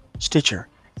 Apple, Stitcher,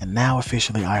 and now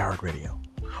officially iHeartRadio,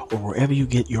 or wherever you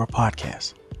get your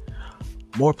podcasts.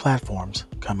 More platforms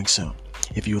coming soon.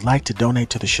 If you would like to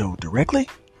donate to the show directly,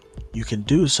 you can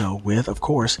do so with, of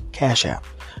course, Cash App,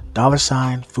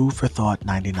 $ Food for Thought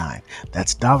 99.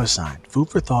 That's $ Food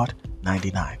for Thought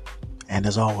 99. And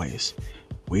as always,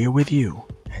 we are with you,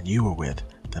 and you are with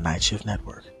the Night Shift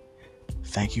Network.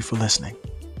 Thank you for listening.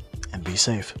 And be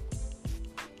safe.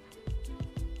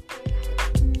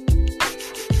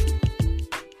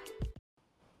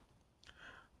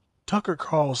 Tucker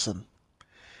Carlson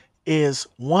is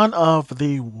one of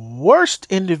the worst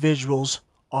individuals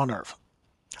on earth.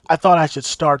 I thought I should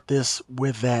start this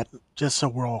with that, just so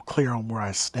we're all clear on where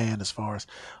I stand as far as,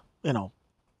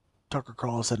 Tucker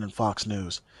Carlson and Fox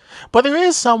News. But there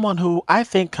is someone who I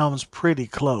think comes pretty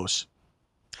close.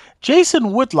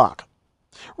 Jason Whitlock.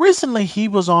 Recently, he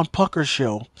was on Pucker's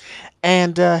show,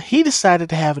 and he decided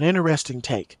to have an interesting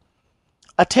take.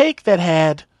 A take that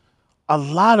had a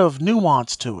lot of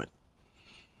nuance to it.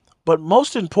 But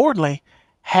most importantly,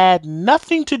 had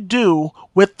nothing to do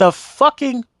with the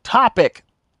fucking topic.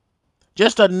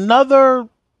 Just another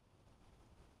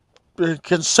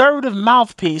conservative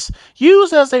mouthpiece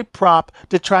used as a prop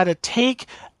to try to take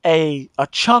a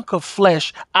chunk of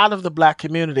flesh out of the black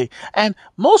community. And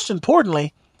most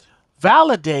importantly,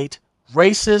 validate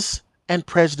racist and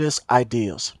prejudice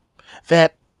ideals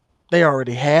that they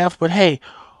already have. But hey,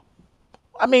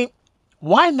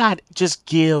 why not just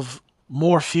give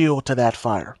more fuel to that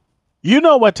fire? You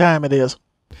know what time it is.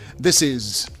 This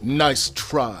is Nice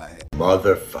Try.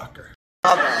 Motherfucker.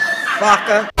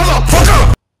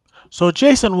 So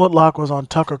Jason Whitlock was on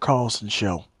Tucker Carlson's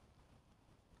show.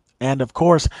 And of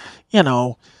course,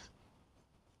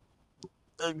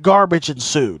 garbage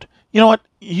ensued. You know what?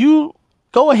 You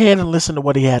go ahead and listen to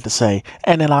what he had to say,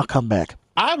 and then I'll come back.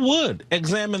 I would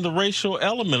examine the racial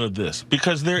element of this,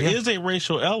 because there is a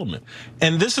racial element.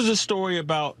 And this is a story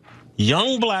about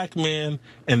young black men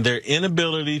and their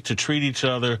inability to treat each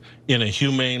other in a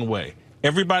humane way.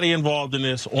 Everybody involved in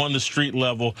this on the street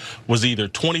level was either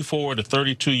 24 to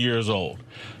 32 years old.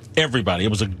 Everybody. It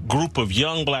was a group of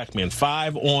young black men,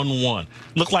 5-on-1.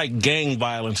 Looked like gang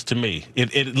violence to me.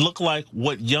 It looked like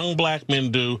what young black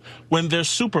men do when they're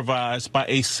supervised by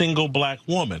a single black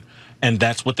woman. And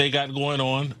that's what they got going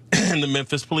on in the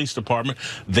Memphis Police Department.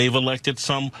 They've elected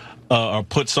some or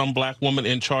put some black woman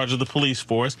in charge of the police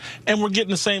force. And we're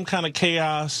getting the same kind of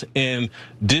chaos and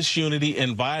disunity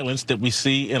and violence that we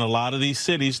see in a lot of these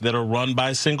cities that are run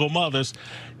by single mothers.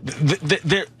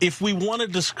 If we want to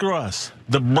discuss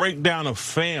the breakdown of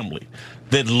family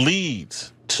that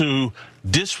leads to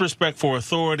disrespect for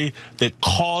authority, that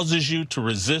causes you to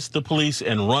resist the police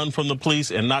and run from the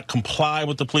police and not comply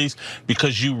with the police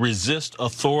because you resist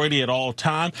authority at all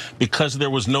time, because there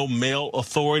was no male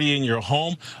authority in your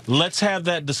home, let's have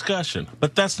that discussion.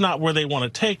 But that's not where they want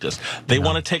to take us. They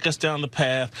want to take us down the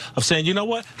path of saying, you know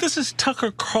what, this is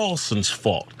Tucker Carlson's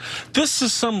fault. This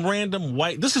is some random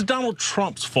this is Donald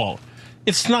Trump's fault.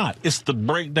 It's not. It's the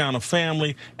breakdown of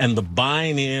family and the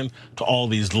buying in to all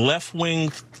these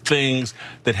left-wing things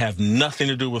that have nothing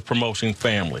to do with promoting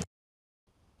family.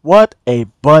 What a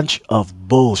bunch of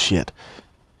bullshit.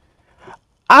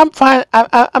 I'm fine.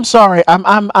 I'm sorry.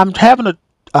 I'm having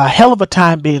a hell of a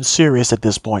time being serious at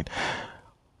this point.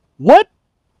 What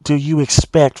do you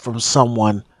expect from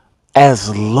someone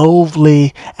as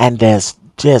loathly and as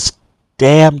just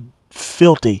damn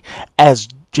filthy as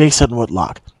Jason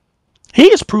Whitlock? He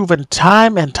has proven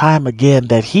time and time again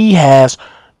that he has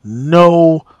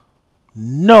no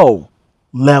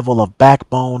level of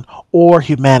backbone or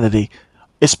humanity,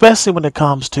 especially when it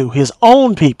comes to his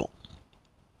own people.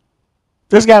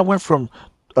 This guy went from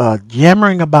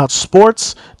yammering about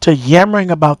sports to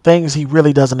yammering about things he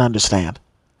really doesn't understand.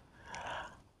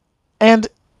 And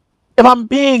if I'm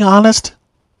being honest,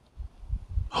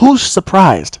 who's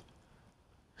surprised?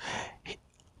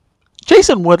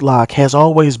 Jason Whitlock has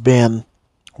always been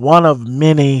one of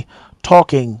many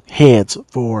talking heads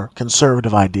for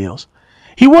conservative ideals.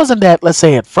 He wasn't that, let's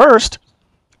say, at first,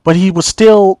 but he was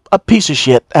still a piece of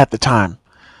shit at the time.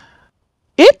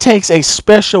 It takes a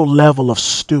special level of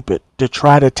stupid to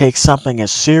try to take something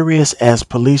as serious as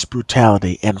police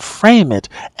brutality and frame it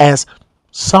as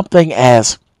something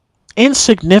as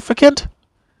insignificant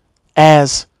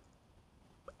as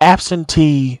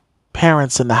absentee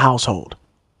parents in the household.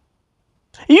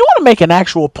 You want to make an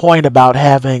actual point about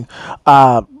having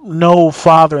no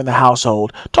father in the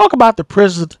household. Talk about the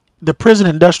prison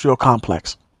industrial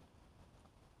complex.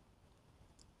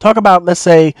 Talk about, let's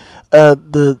say,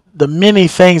 the many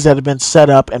things that have been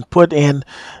set up and put in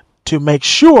to make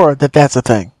sure that that's a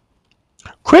thing.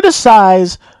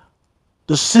 Criticize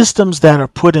the systems that are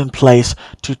put in place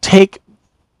to take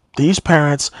these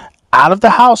parents out of the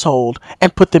household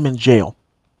and put them in jail.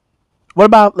 What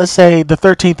about, let's say, the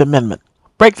 13th Amendment?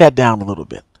 Break that down a little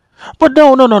bit. But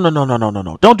no.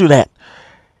 Don't do that.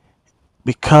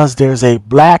 Because there's a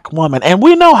black woman. And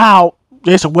we know how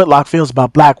Jason Whitlock feels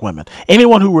about black women.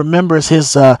 Anyone who remembers his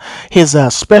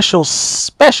special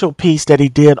piece that he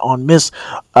did on Miss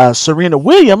Serena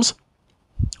Williams,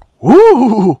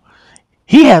 woo,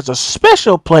 he has a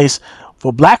special place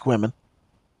for black women.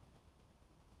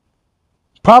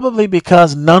 Probably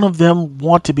because none of them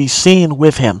want to be seen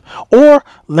with him. Or,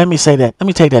 let me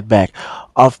take that back.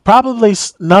 Probably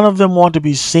none of them want to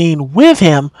be seen with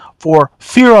him for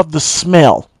fear of the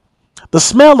smell. The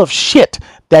smell of shit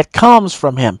that comes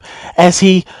from him as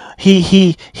he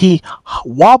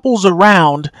wobbles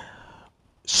around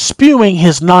spewing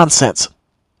his nonsense.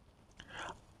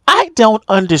 I don't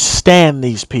understand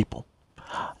these people.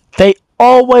 They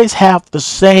always have the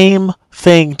same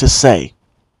thing to say.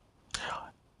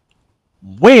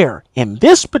 Where, in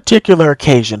this particular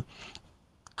occasion,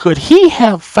 could he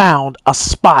have found a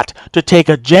spot to take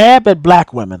a jab at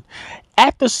black women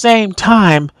at the same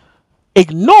time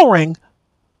ignoring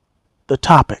the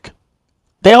topic?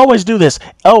 They always do this.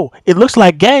 Oh, it looks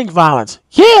like gang violence.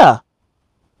 Yeah,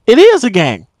 it is a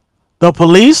gang. The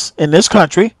police in this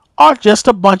country are just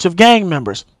a bunch of gang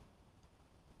members.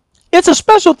 It's a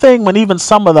special thing when even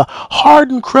some of the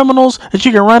hardened criminals that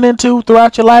you can run into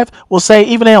throughout your life will say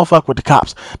even they don't fuck with the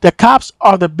cops. The cops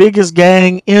are the biggest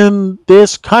gang in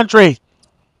this country.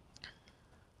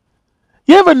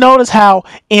 You ever notice how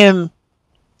in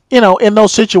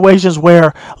those situations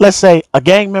where, let's say, a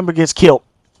gang member gets killed,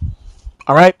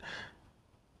 all right?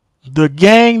 The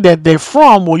gang that they're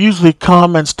from will usually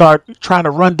come and start trying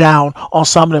to run down on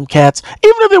some of them cats.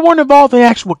 Even if they weren't involved in the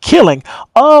actual killing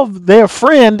of their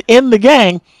friend in the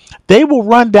gang, they will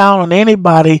run down on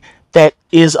anybody that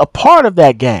is a part of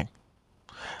that gang.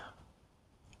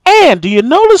 And do you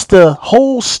notice the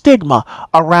whole stigma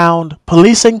around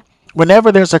policing?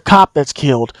 Whenever there's a cop that's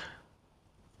killed,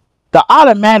 the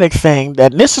automatic thing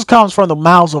that this comes from the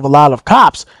mouths of a lot of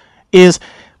cops is,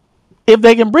 if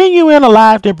they can bring you in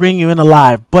alive, they bring you in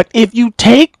alive. But if you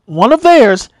take one of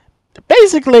theirs,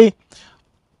 basically,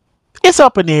 it's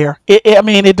up in the air. I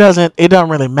mean, it doesn't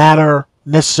really matter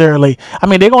necessarily. I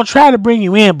mean, they're going to try to bring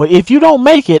you in, but if you don't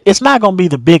make it, it's not going to be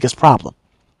the biggest problem.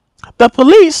 The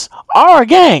police are a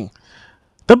gang.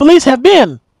 The police have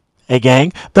been a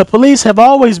gang. The police have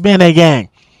always been a gang.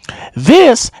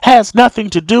 This has nothing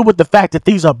to do with the fact that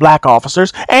these are black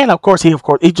officers, and of course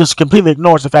he just completely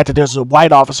ignores the fact that there's a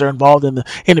white officer involved in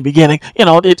the beginning.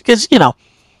 Because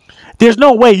there's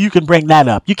no way you can bring that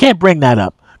up. You can't bring that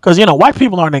up because white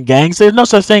people aren't in gangs. There's no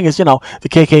such thing as the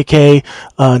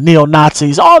KKK,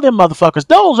 neo-Nazis, all them motherfuckers.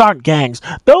 Those aren't gangs.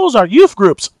 Those are youth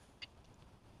groups.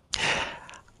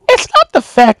 It's not the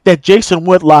fact that Jason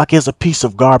Whitlock is a piece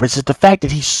of garbage. It's the fact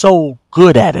that he's so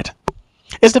good at it.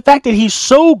 It's the fact that he's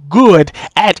so good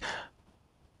at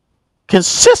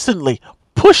consistently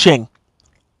pushing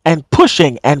and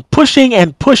pushing and pushing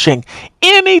and pushing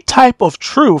any type of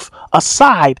truth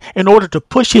aside in order to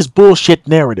push his bullshit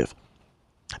narrative.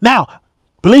 Now,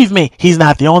 believe me, he's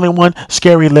not the only one.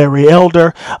 Scary Larry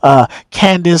Elder,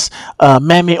 Candace,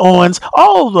 Mammy Owens,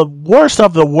 all the worst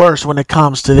of the worst when it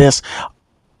comes to this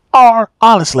are,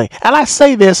 honestly, and I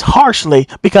say this harshly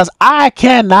because I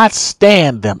cannot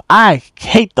stand them. I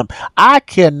hate them. I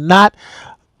cannot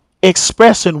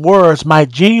express in words my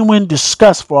genuine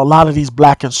disgust for a lot of these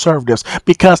black conservatives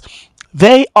because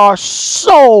they are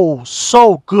so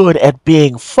good at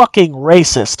being fucking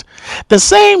racist. The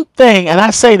same thing, and I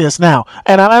say this now,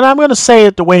 and I'm going to say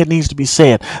it the way it needs to be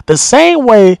said. The same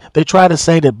way they try to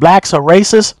say that blacks are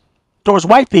racist towards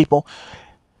white people,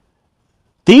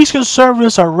 these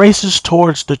conservatives are racist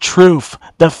towards the truth,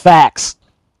 the facts.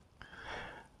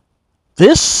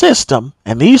 This system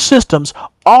and these systems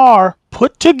are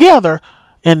put together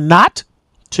and not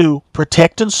to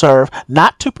protect and serve,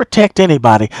 not to protect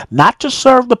anybody, not to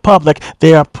serve the public.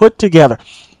 They are put together.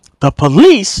 The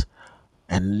police,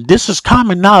 and this is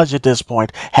common knowledge at this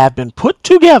point, have been put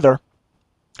together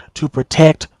to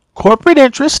protect corporate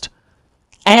interest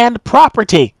and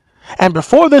property. And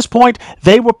before this point,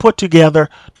 they were put together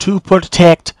to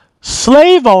protect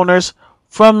slave owners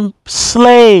from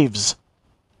slaves.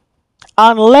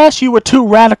 Unless you were too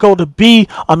radical to be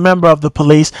a member of the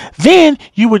police, then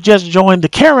you would just join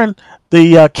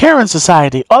the Karen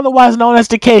Society, otherwise known as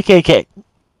the KKK.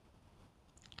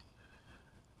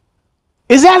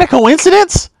 Is that a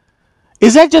coincidence?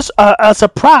 Is that just a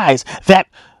surprise that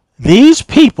these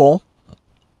people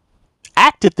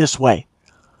acted this way?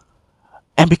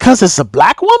 And because it's a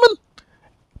black woman?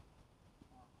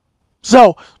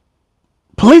 So,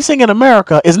 policing in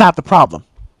America is not the problem.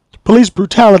 Police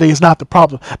brutality is not the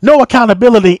problem. No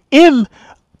accountability in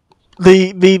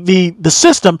the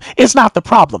system is not the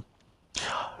problem.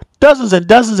 Dozens and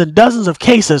dozens and dozens of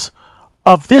cases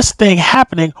of this thing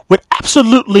happening with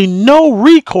absolutely no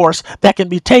recourse that can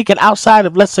be taken outside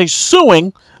of, let's say,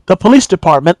 suing the police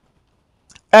department,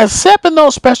 except in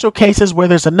those special cases where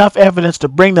there's enough evidence to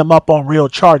bring them up on real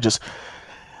charges.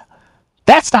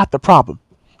 That's not the problem.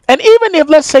 And even if,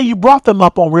 let's say, you brought them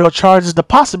up on real charges, the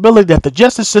possibility that the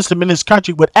justice system in this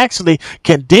country would actually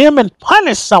condemn and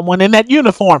punish someone in that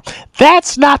uniform,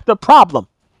 that's not the problem.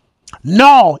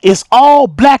 No, it's all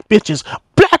black bitches.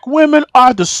 Black women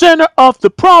are the center of the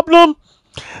problem.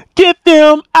 Get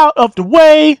them out of the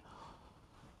way.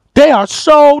 They are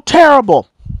so terrible.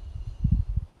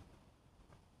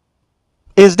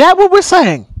 Is that what we're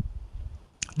saying?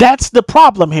 That's the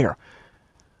problem here.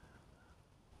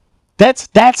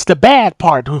 That's the bad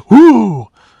part. Ooh.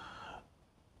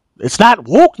 It's not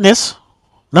wokeness.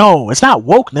 No, it's not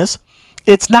wokeness.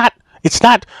 It's not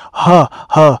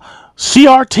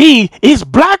CRT. It's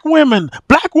black women.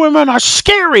 Black women are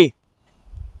scary.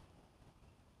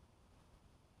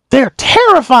 They're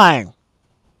terrifying.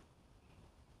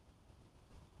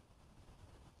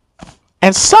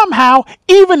 And somehow,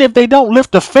 even if they don't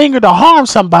lift a finger to harm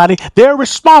somebody, they're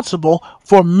responsible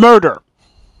for murder.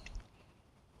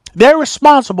 They're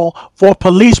responsible for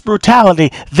police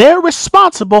brutality. They're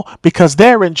responsible because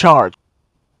they're in charge.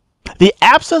 The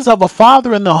absence of a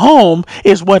father in the home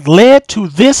is what led to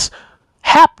this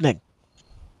happening.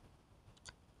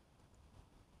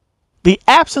 The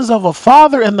absence of a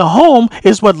father in the home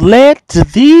is what led to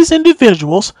these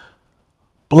individuals,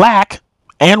 black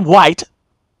and white,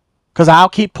 because I'll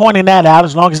keep pointing that out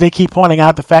as long as they keep pointing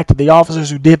out the fact that the officers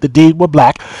who did the deed were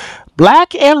black.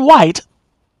 Black and white.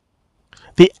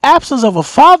 The absence of a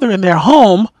father in their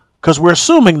home, because we're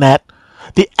assuming that,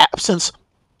 the absence,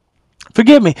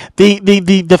 forgive me,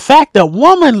 the fact that a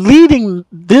woman leading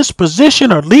this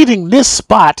position or leading this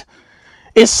spot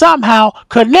is somehow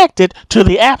connected to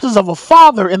the absence of a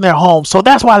father in their home. So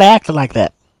that's why they acted like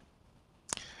that.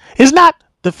 It's not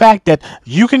the fact that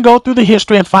you can go through the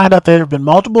history and find out there have been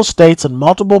multiple states and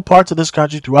multiple parts of this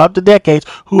country throughout the decades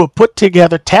who have put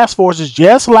together task forces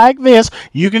just like this.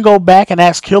 You can go back and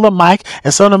ask Killer Mike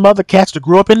and some of them other cats that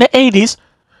grew up in the 80s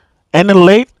and the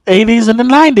late 80s and the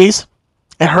 90s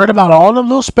and heard about all them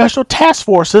little special task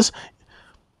forces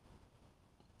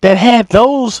that had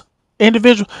those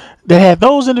individuals.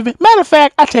 Matter of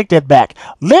fact, I take that back.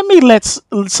 Let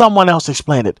someone else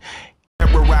explain it.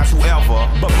 Whoever,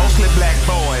 but mostly black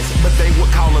boys, but they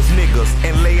would call us niggas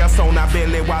and lay us on our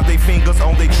belly while they fingers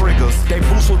on their triggers. They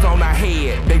boots was on our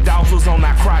head, they dogs was on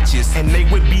our crotches, and they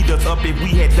would beat us up if we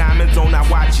had diamonds on our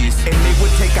watches, and they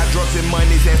would take our drugs and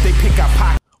monies as they pick our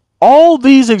pockets. All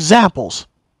these examples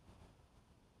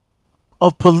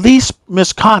of police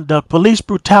misconduct, police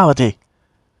brutality.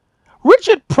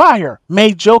 Richard Pryor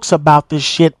made jokes about this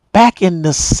shit back in the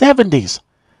 70s.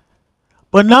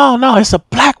 But no, it's a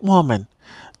black woman.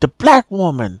 The black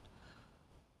woman.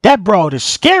 That broad is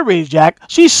scary, Jack.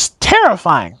 She's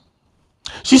terrifying.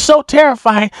 She's so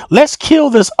terrifying. Let's kill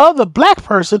this other black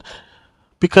person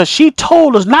because she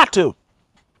told us not to.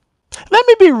 Let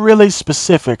me be really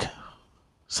specific,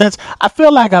 since I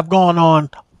feel like I've gone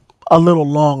on a little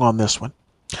long on this one.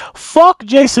 Fuck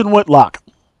Jason Whitlock.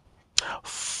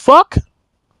 Fuck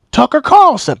Tucker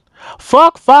Carlson.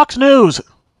 Fuck Fox News.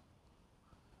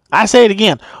 I say it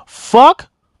again. Fuck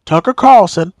Tucker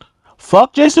Carlson.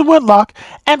 Fuck Jason Whitlock.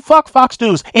 And fuck Fox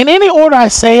News. In any order I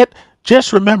say it,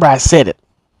 just remember I said it.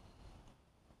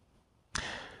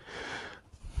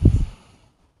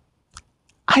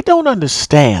 I don't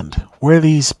understand where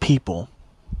these people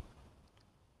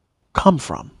come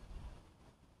from.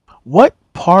 What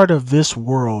part of this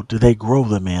world do they grow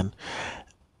them in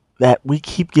that we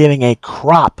keep getting a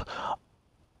crop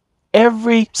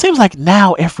seems like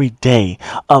now every day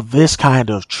of this kind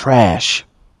of trash?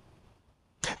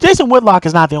 Jason Whitlock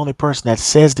is not the only person that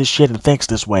says this shit and thinks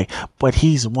this way, but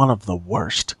he's one of the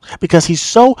worst because he's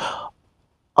so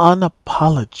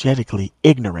unapologetically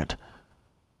ignorant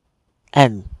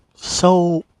and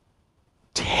so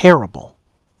terrible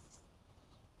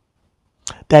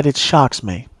that it shocks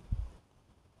me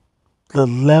the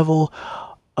level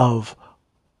of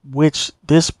which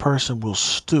this person will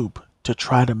stoop to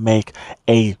try to make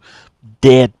a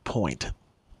dead point.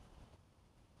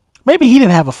 Maybe he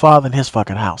didn't have a father in his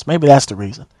fucking house. Maybe that's the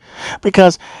reason.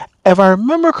 Because if I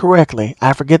remember correctly,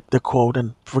 I forget the quote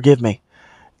and forgive me.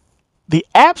 The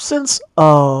opposite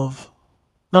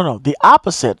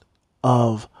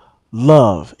of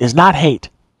love is not hate.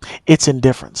 It's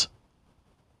indifference.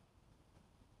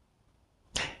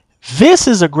 This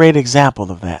is a great example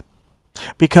of that.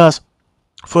 Because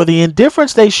for the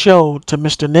indifference they showed to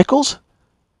Mr. Nichols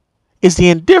is the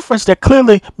indifference that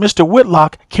clearly Mr.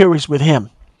 Whitlock carries with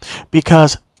him.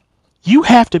 Because you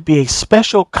have to be a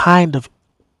special kind of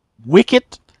wicked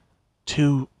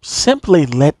to simply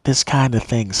let this kind of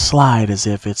thing slide as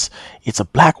if it's a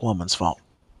black woman's fault.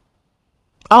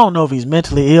 I don't know if he's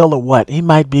mentally ill or what. He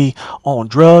might be on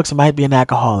drugs. He might be an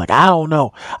alcoholic. I don't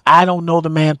know. I don't know the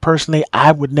man personally.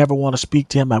 I would never want to speak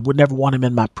to him. I would never want him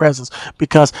in my presence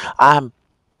because I'm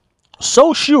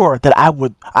so sure that I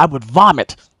would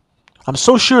vomit. I'm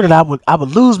so sure that I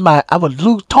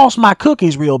would toss my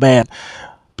cookies real bad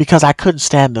because I couldn't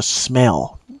stand the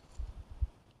smell.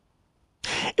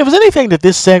 If there's anything that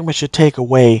this segment should take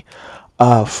away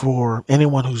for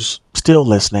anyone who's still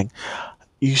listening,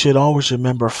 you should always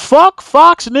remember, fuck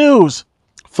Fox News,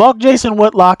 fuck Jason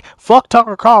Whitlock, fuck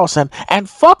Tucker Carlson, and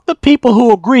fuck the people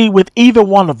who agree with either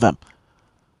one of them.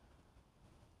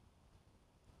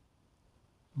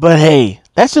 But hey,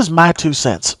 that's just my 2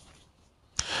 cents.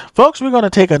 Folks, we're going to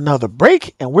take another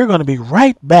break, and we're going to be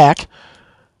right back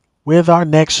with our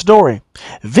next story.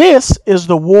 This is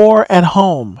The War at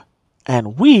Home,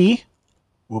 and we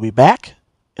will be back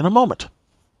in a moment.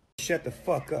 Shut the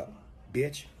fuck up,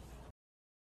 bitch.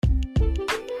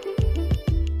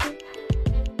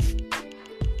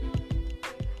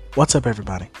 What's up,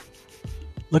 everybody?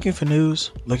 Looking for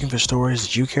news? Looking for stories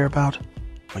that you care about?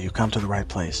 Well, you come to the right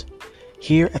place.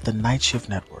 Here at the Night Shift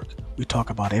Network, we talk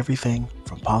about everything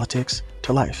from politics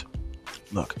to life.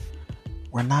 Look,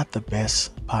 we're not the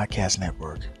best podcast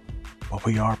network, but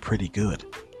we are pretty good.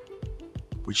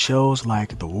 With shows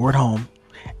like The War at Home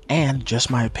and Just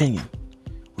My Opinion,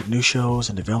 with new shows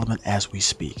and development as we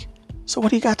speak. So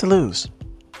what do you got to lose?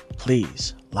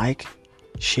 Please like,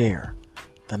 share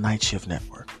the Night Shift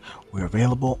Network. We're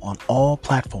available on all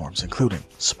platforms, including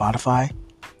Spotify,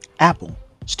 Apple,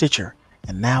 Stitcher,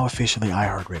 and now officially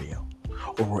iHeartRadio,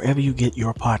 or wherever you get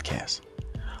your podcasts.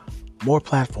 More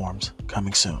platforms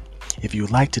coming soon. If you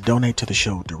would like to donate to the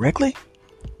show directly,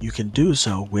 You can do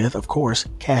so with, of course,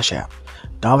 Cash App.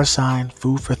 $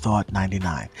 Food for Thought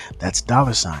 99. That's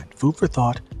 $ Food for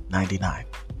Thought 99.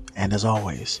 And as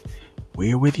always,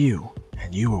 we are with you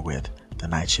and you are with the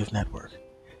Night Shift Network.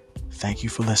 Thank you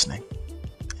for listening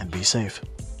and be safe.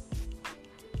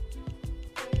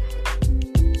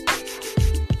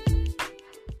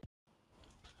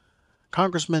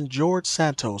 Congressman George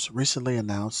Santos recently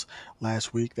announced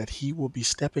last week that he will be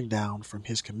stepping down from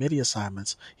his committee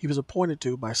assignments he was appointed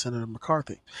to by Senator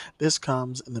McCarthy. This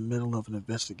comes in the middle of an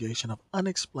investigation of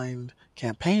unexplained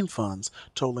campaign funds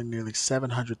totaling nearly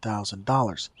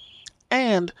 $700,000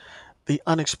 and the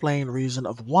unexplained reason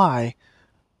of why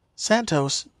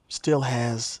Santos still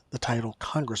has the title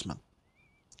congressman.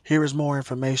 Here is more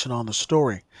information on the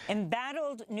story.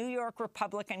 Embattled New York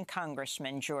Republican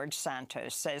Congressman George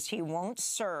Santos says he won't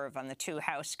serve on the 2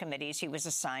 House committees he was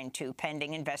assigned to,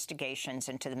 pending investigations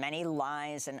into the many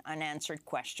lies and unanswered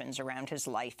questions around his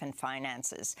life and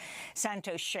finances.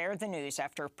 Santos shared the news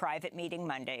after a private meeting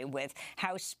Monday with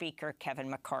House Speaker Kevin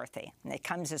McCarthy. And it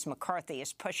comes as McCarthy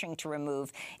is pushing to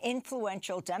remove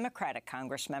influential Democratic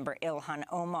Congressmember Ilhan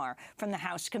Omar from the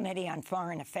House Committee on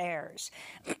Foreign Affairs.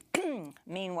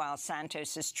 Meanwhile,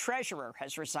 Santos's treasurer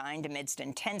has resigned amidst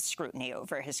intense scrutiny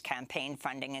over his campaign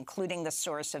funding, including the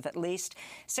source of at least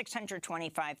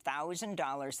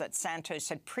 $625,000 that Santos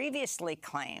had previously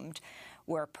claimed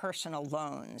were personal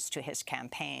loans to his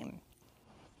campaign.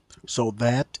 So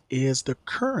that is the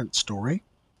current story.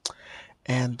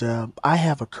 And I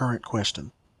have a current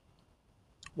question.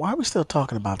 Why are we still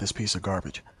talking about this piece of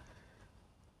garbage?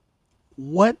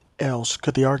 What else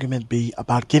could the argument be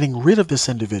about getting rid of this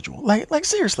individual? Like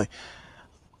seriously,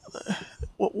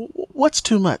 what's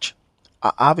too much?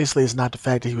 Obviously, it's not the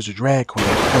fact that he was a drag queen,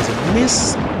 because in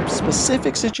this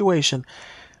specific situation,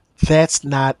 that's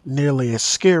not nearly as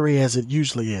scary as it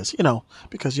usually is,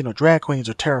 because, drag queens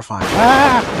are terrifying.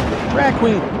 Drag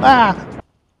queen,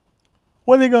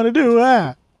 what are they going to do?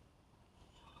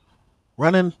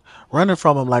 Running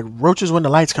from them like roaches when the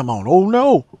lights come on. Oh,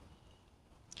 no.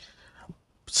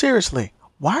 Seriously,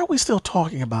 why are we still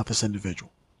talking about this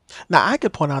individual? Now, I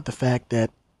could point out the fact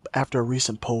that after a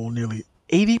recent poll, nearly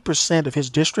 80% of his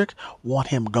district want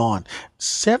him gone,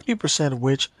 70% of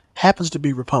which happens to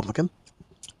be Republican.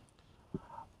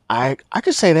 I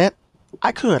could say that.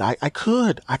 I could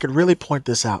really point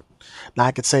this out. Now,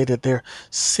 I could say that they're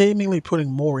seemingly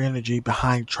putting more energy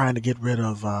behind trying to get rid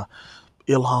of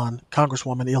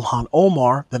Congresswoman Ilhan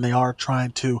Omar than they are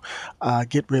trying to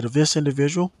get rid of this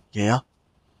individual. Yeah.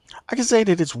 I can say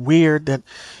that it's weird that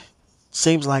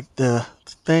seems like the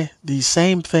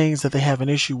same things that they have an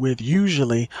issue with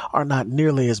usually are not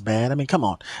nearly as bad. I mean, come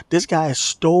on. This guy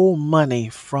stole money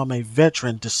from a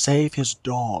veteran to save his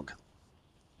dog.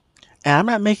 And I'm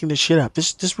not making this shit up.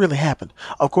 This really happened.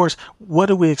 Of course, what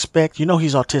do we expect? He's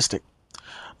autistic.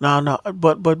 No,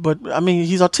 but I mean,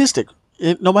 he's autistic.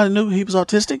 Nobody knew he was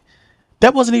autistic.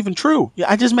 That wasn't even true.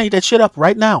 I just made that shit up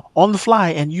right now on the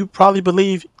fly, and you probably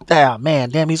believe, damn,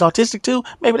 he's autistic too.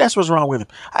 Maybe that's what's wrong with him.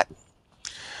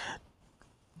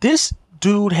 This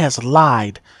dude has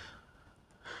lied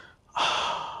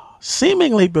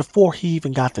seemingly before he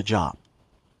even got the job.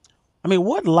 I mean,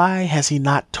 what lie has he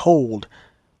not told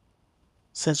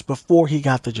since before he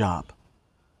got the job?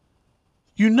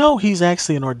 He's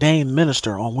actually an ordained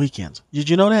minister on weekends. Did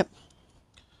you know that?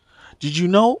 Did you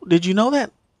know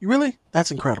that? Really?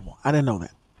 That's incredible. I didn't know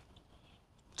that.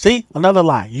 See, another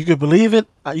lie. You could believe it.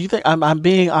 You think I'm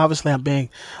being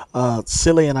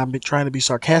silly, and I'm trying to be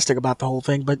sarcastic about the whole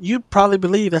thing, but you probably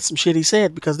believe that's some shit he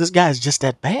said, because this guy is just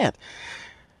that bad.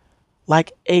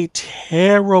 Like a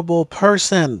terrible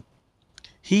person.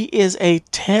 He is a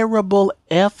terrible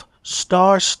F***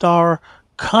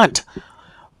 cunt.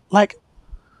 Like,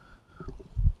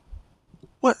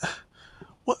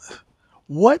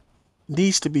 what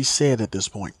needs to be said at this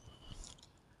point?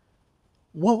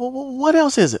 What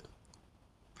else is it?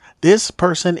 This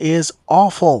person is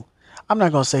awful. I'm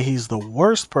not going to say he's the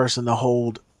worst person to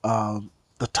hold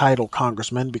the title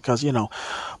congressman, because,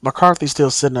 McCarthy's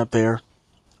still sitting up there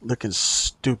looking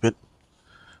stupid,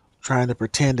 trying to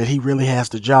pretend that he really has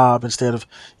the job instead of,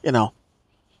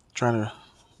 trying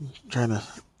to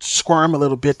squirm a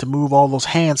little bit to move all those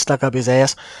hands stuck up his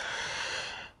ass.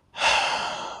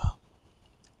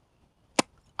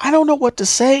 I don't know what to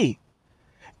say.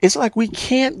 It's like we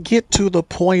can't get to the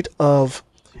point of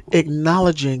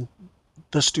acknowledging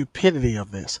the stupidity of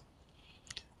this.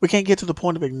 We can't get to the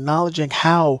point of acknowledging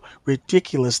how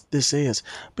ridiculous this is,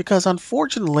 because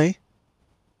unfortunately,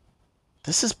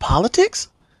 this is politics.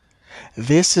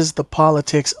 This is the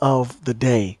politics of the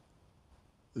day.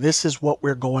 This is what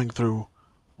we're going through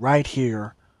right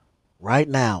here, right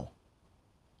now.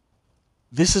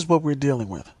 This is what we're dealing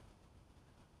with.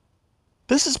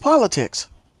 This is politics.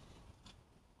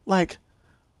 Like,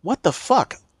 what the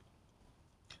fuck?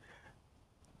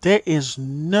 There is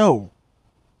no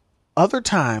other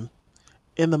time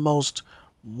in the most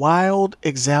wild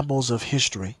examples of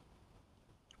history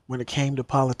when it came to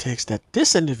politics that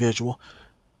this individual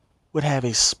would have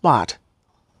a spot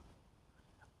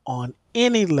on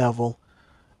any level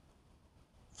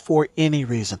for any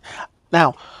reason.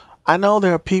 Now, I know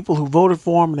there are people who voted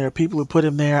for him and there are people who put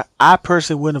him there. I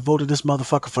personally wouldn't have voted this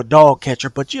motherfucker for dog catcher,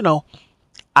 but you know,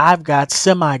 I've got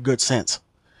semi-good sense.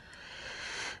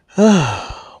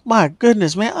 My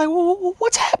goodness, man.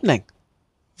 What's happening?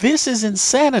 This is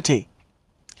insanity.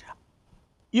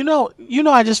 You know,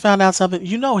 I just found out something.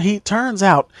 You know, turns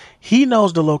out he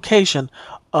knows the location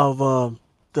of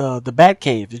the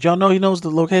Batcave. Did y'all know he knows the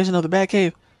location of the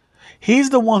Batcave? He's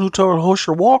the one who told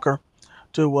Herschel Walker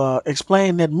to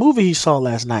explain that movie he saw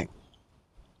last night.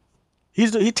 He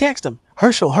texted him,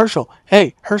 Herschel,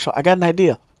 hey, Herschel, I got an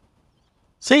idea.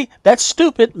 See, that's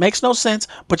stupid, makes no sense,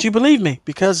 but you believe me,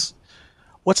 because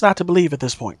what's not to believe at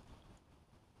this point?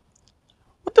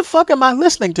 What the fuck am I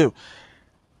listening to?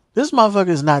 This motherfucker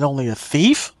is not only a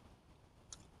thief,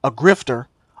 a grifter,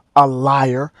 a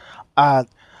liar, an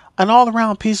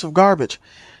all-around piece of garbage.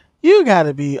 You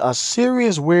gotta be a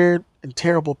serious, weird, and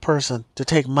terrible person to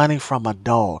take money from a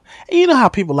dog. And you know how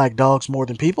people like dogs more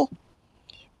than people?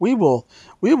 We will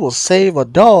save a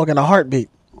dog in a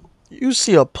heartbeat. You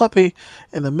see a puppy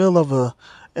in the middle of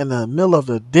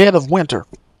the dead of winter,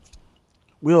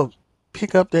 we'll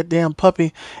pick up that damn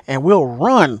puppy and we'll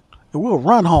run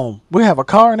home. We'll have a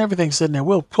car and everything sitting there.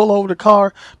 We'll pull over the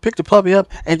car, pick the puppy up,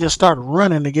 and just start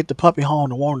running to get the puppy home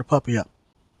to warm the puppy up.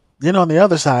 Then on the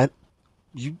other side,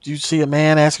 you see a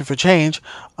man asking for change.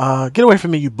 Get away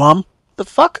from me, you bum. The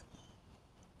fuck?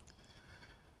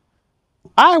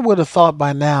 I would have thought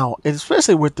by now,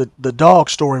 especially with the dog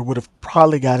story, would have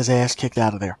probably got his ass kicked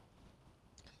out of there.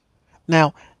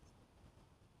 Now,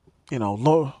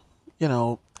 Lord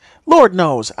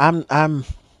knows I'm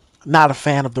not a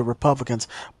fan of the Republicans,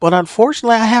 but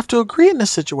unfortunately I have to agree in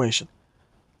this situation.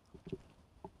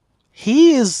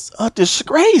 He is a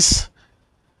disgrace.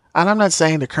 And I'm not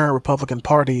saying the current Republican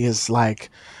Party is like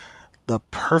the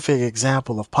perfect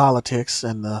example of politics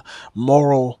and the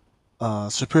moral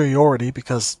superiority,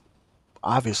 because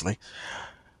obviously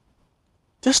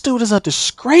this dude is a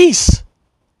disgrace.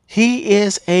 He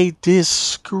is a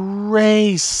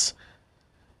disgrace.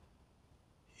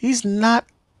 He's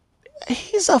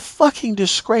a fucking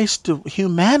disgrace to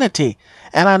humanity.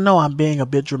 And I know I'm being a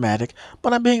bit dramatic,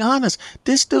 but I'm being honest.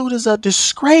 This dude is a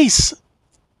disgrace.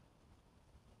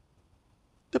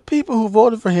 The people who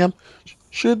voted for him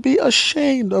should be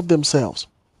ashamed of themselves.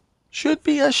 Should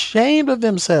be ashamed of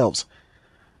themselves.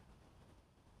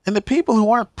 And the people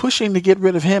who aren't pushing to get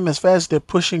rid of him as fast as they're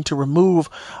pushing to remove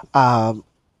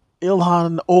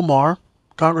Ilhan Omar,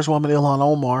 Congresswoman Ilhan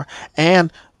Omar,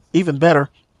 and even better,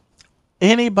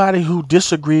 anybody who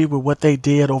disagreed with what they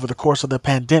did over the course of the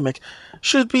pandemic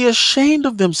should be ashamed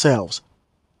of themselves.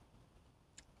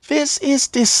 This is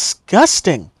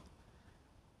disgusting.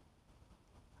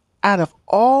 Out of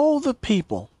all the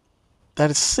people that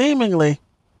is seemingly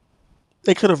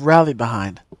they could have rallied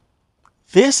behind,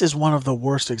 this is one of the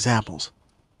worst examples.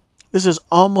 This is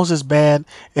almost as bad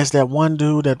as that one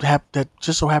dude that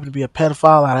just so happened to be a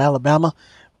pedophile out of Alabama.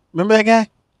 Remember that guy?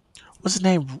 What's his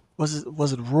name? Was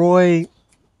it Roy?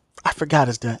 I forgot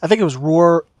his name. I think it was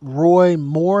Roy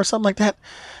Moore or something like that.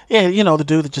 Yeah, the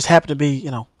dude that just happened to be,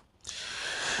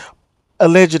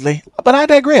 allegedly. But I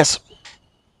digress.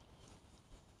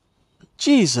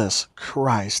 Jesus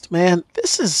Christ, man,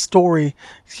 this story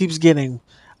keeps getting,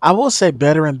 I will say,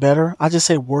 better and better. I just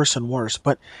say worse and worse.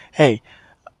 But hey,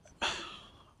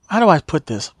 how do I put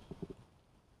this?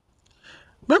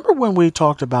 Remember when we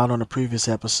talked about on a previous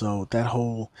episode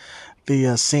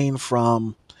the scene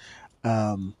from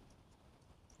the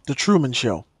Truman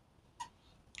Show,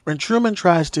 when Truman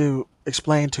tries to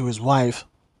explain to his wife,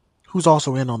 who's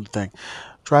also in on the thing,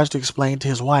 tries to explain to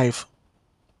his wife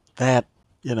that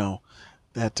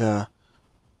the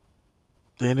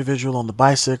individual on the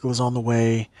bicycle is on the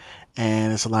way,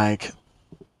 and it's like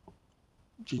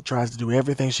she tries to do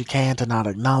everything she can to not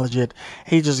acknowledge it.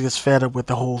 He just gets fed up with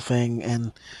the whole thing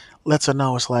and lets her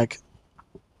know it's like,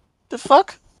 the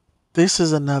fuck? This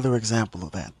is another example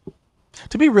of that.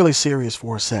 To be really serious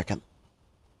for a second,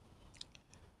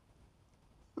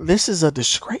 this is a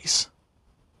disgrace.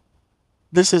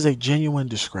 This is a genuine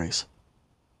disgrace.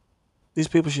 These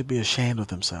people should be ashamed of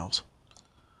themselves.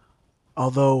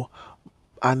 Although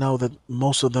I know that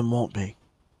most of them won't be.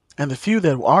 And the few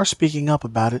that are speaking up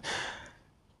about it,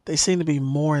 they seem to be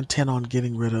more intent on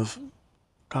getting rid of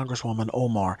Congresswoman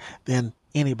Omar than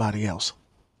anybody else.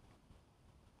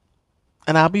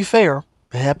 And I'll be fair,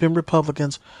 there have been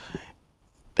Republicans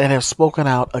that have spoken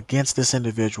out against this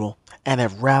individual and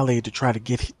have rallied to try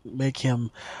to make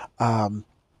him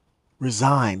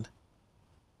resign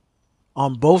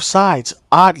on both sides,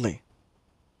 oddly.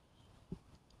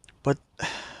 But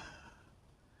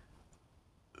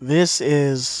this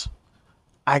is,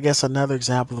 I guess, another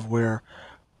example of where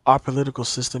our political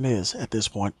system is at this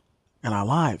point in our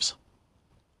lives.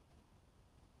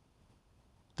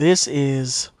 This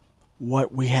is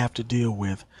what we have to deal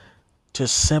with to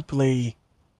simply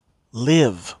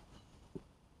live.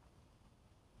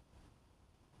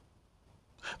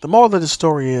 The moral of the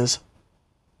story is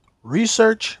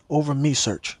research over me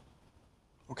search.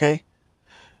 Okay?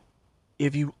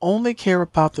 If you only care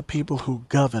about the people who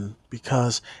govern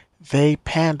because they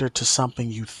pander to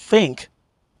something you think,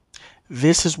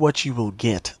 this is what you will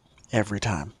get every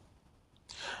time.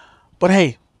 But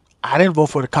hey, I didn't vote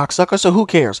for the cocksucker, so who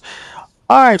cares?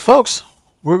 All right, folks,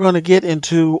 we're going to get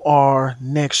into our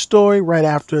next story right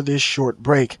after this short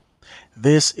break.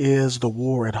 This is The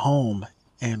War at Home,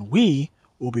 and we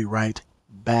will be right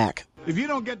back. If you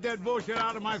don't get that bullshit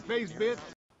out of my face, bitch.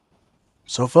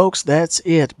 So, folks, that's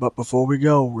it. But before we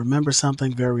go, remember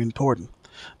something very important.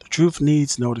 The truth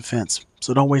needs no defense,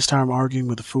 so don't waste time arguing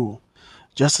with a fool.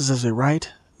 Justice is a right,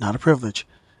 not a privilege.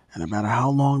 And no matter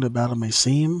how long the battle may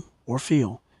seem or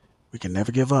feel, we can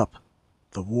never give up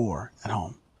the war at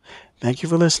home. Thank you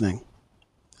for listening,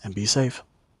 and be safe.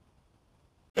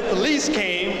 The police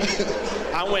came,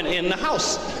 I went in the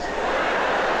house.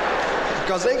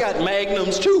 Because they got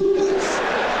magnums too.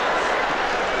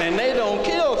 And they don't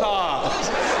kill cars.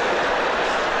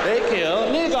 They kill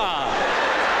niggas.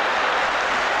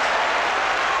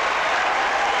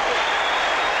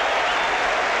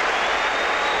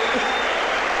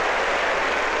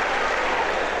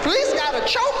 Police got a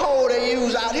chokehold they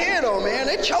use out here though, man.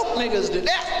 They choke niggas to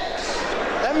death.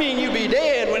 That mean you be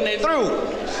dead when they through.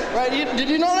 Right? Did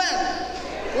you know that?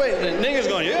 Wait, the niggas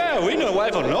going, yeah, we know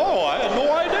wife. No, I had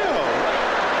no idea.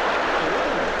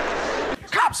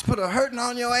 Cops put a hurting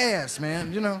on your ass,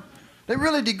 man, you know. They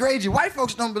really degrade you. White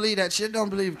folks don't believe that shit, don't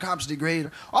believe cops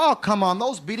degrade. Oh, come on,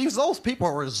 those beatings, those people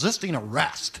are resisting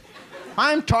arrest.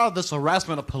 I'm tired of this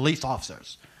harassment of police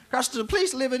officers. Because the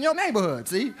police live in your neighborhood,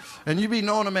 see? And you be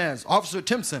knowing them as Officer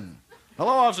Timpson.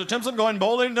 Hello, Officer Timpson, going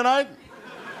bowling tonight?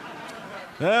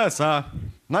 Yes,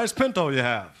 nice Pinto you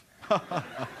have.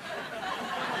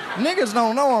 Niggas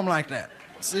don't know them like that.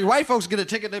 See, white folks get a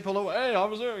ticket, they pull over. Hey,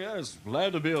 officer, yes,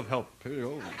 glad to be of help. Here you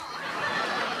go.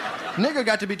 Nigga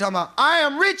got to be talking about, I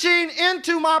am reaching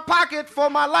into my pocket for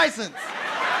my license.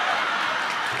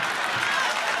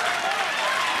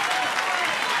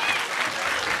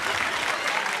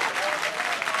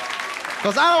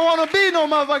 Because I don't want to be no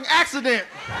motherfucking accident.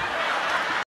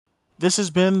 This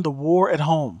has been The War at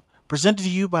Home, presented to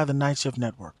you by the Night Shift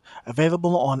Network,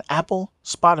 available on Apple,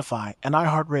 Spotify, and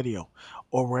iHeartRadio,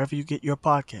 or wherever you get your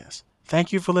podcasts.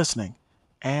 Thank you for listening,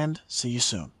 and see you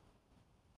soon.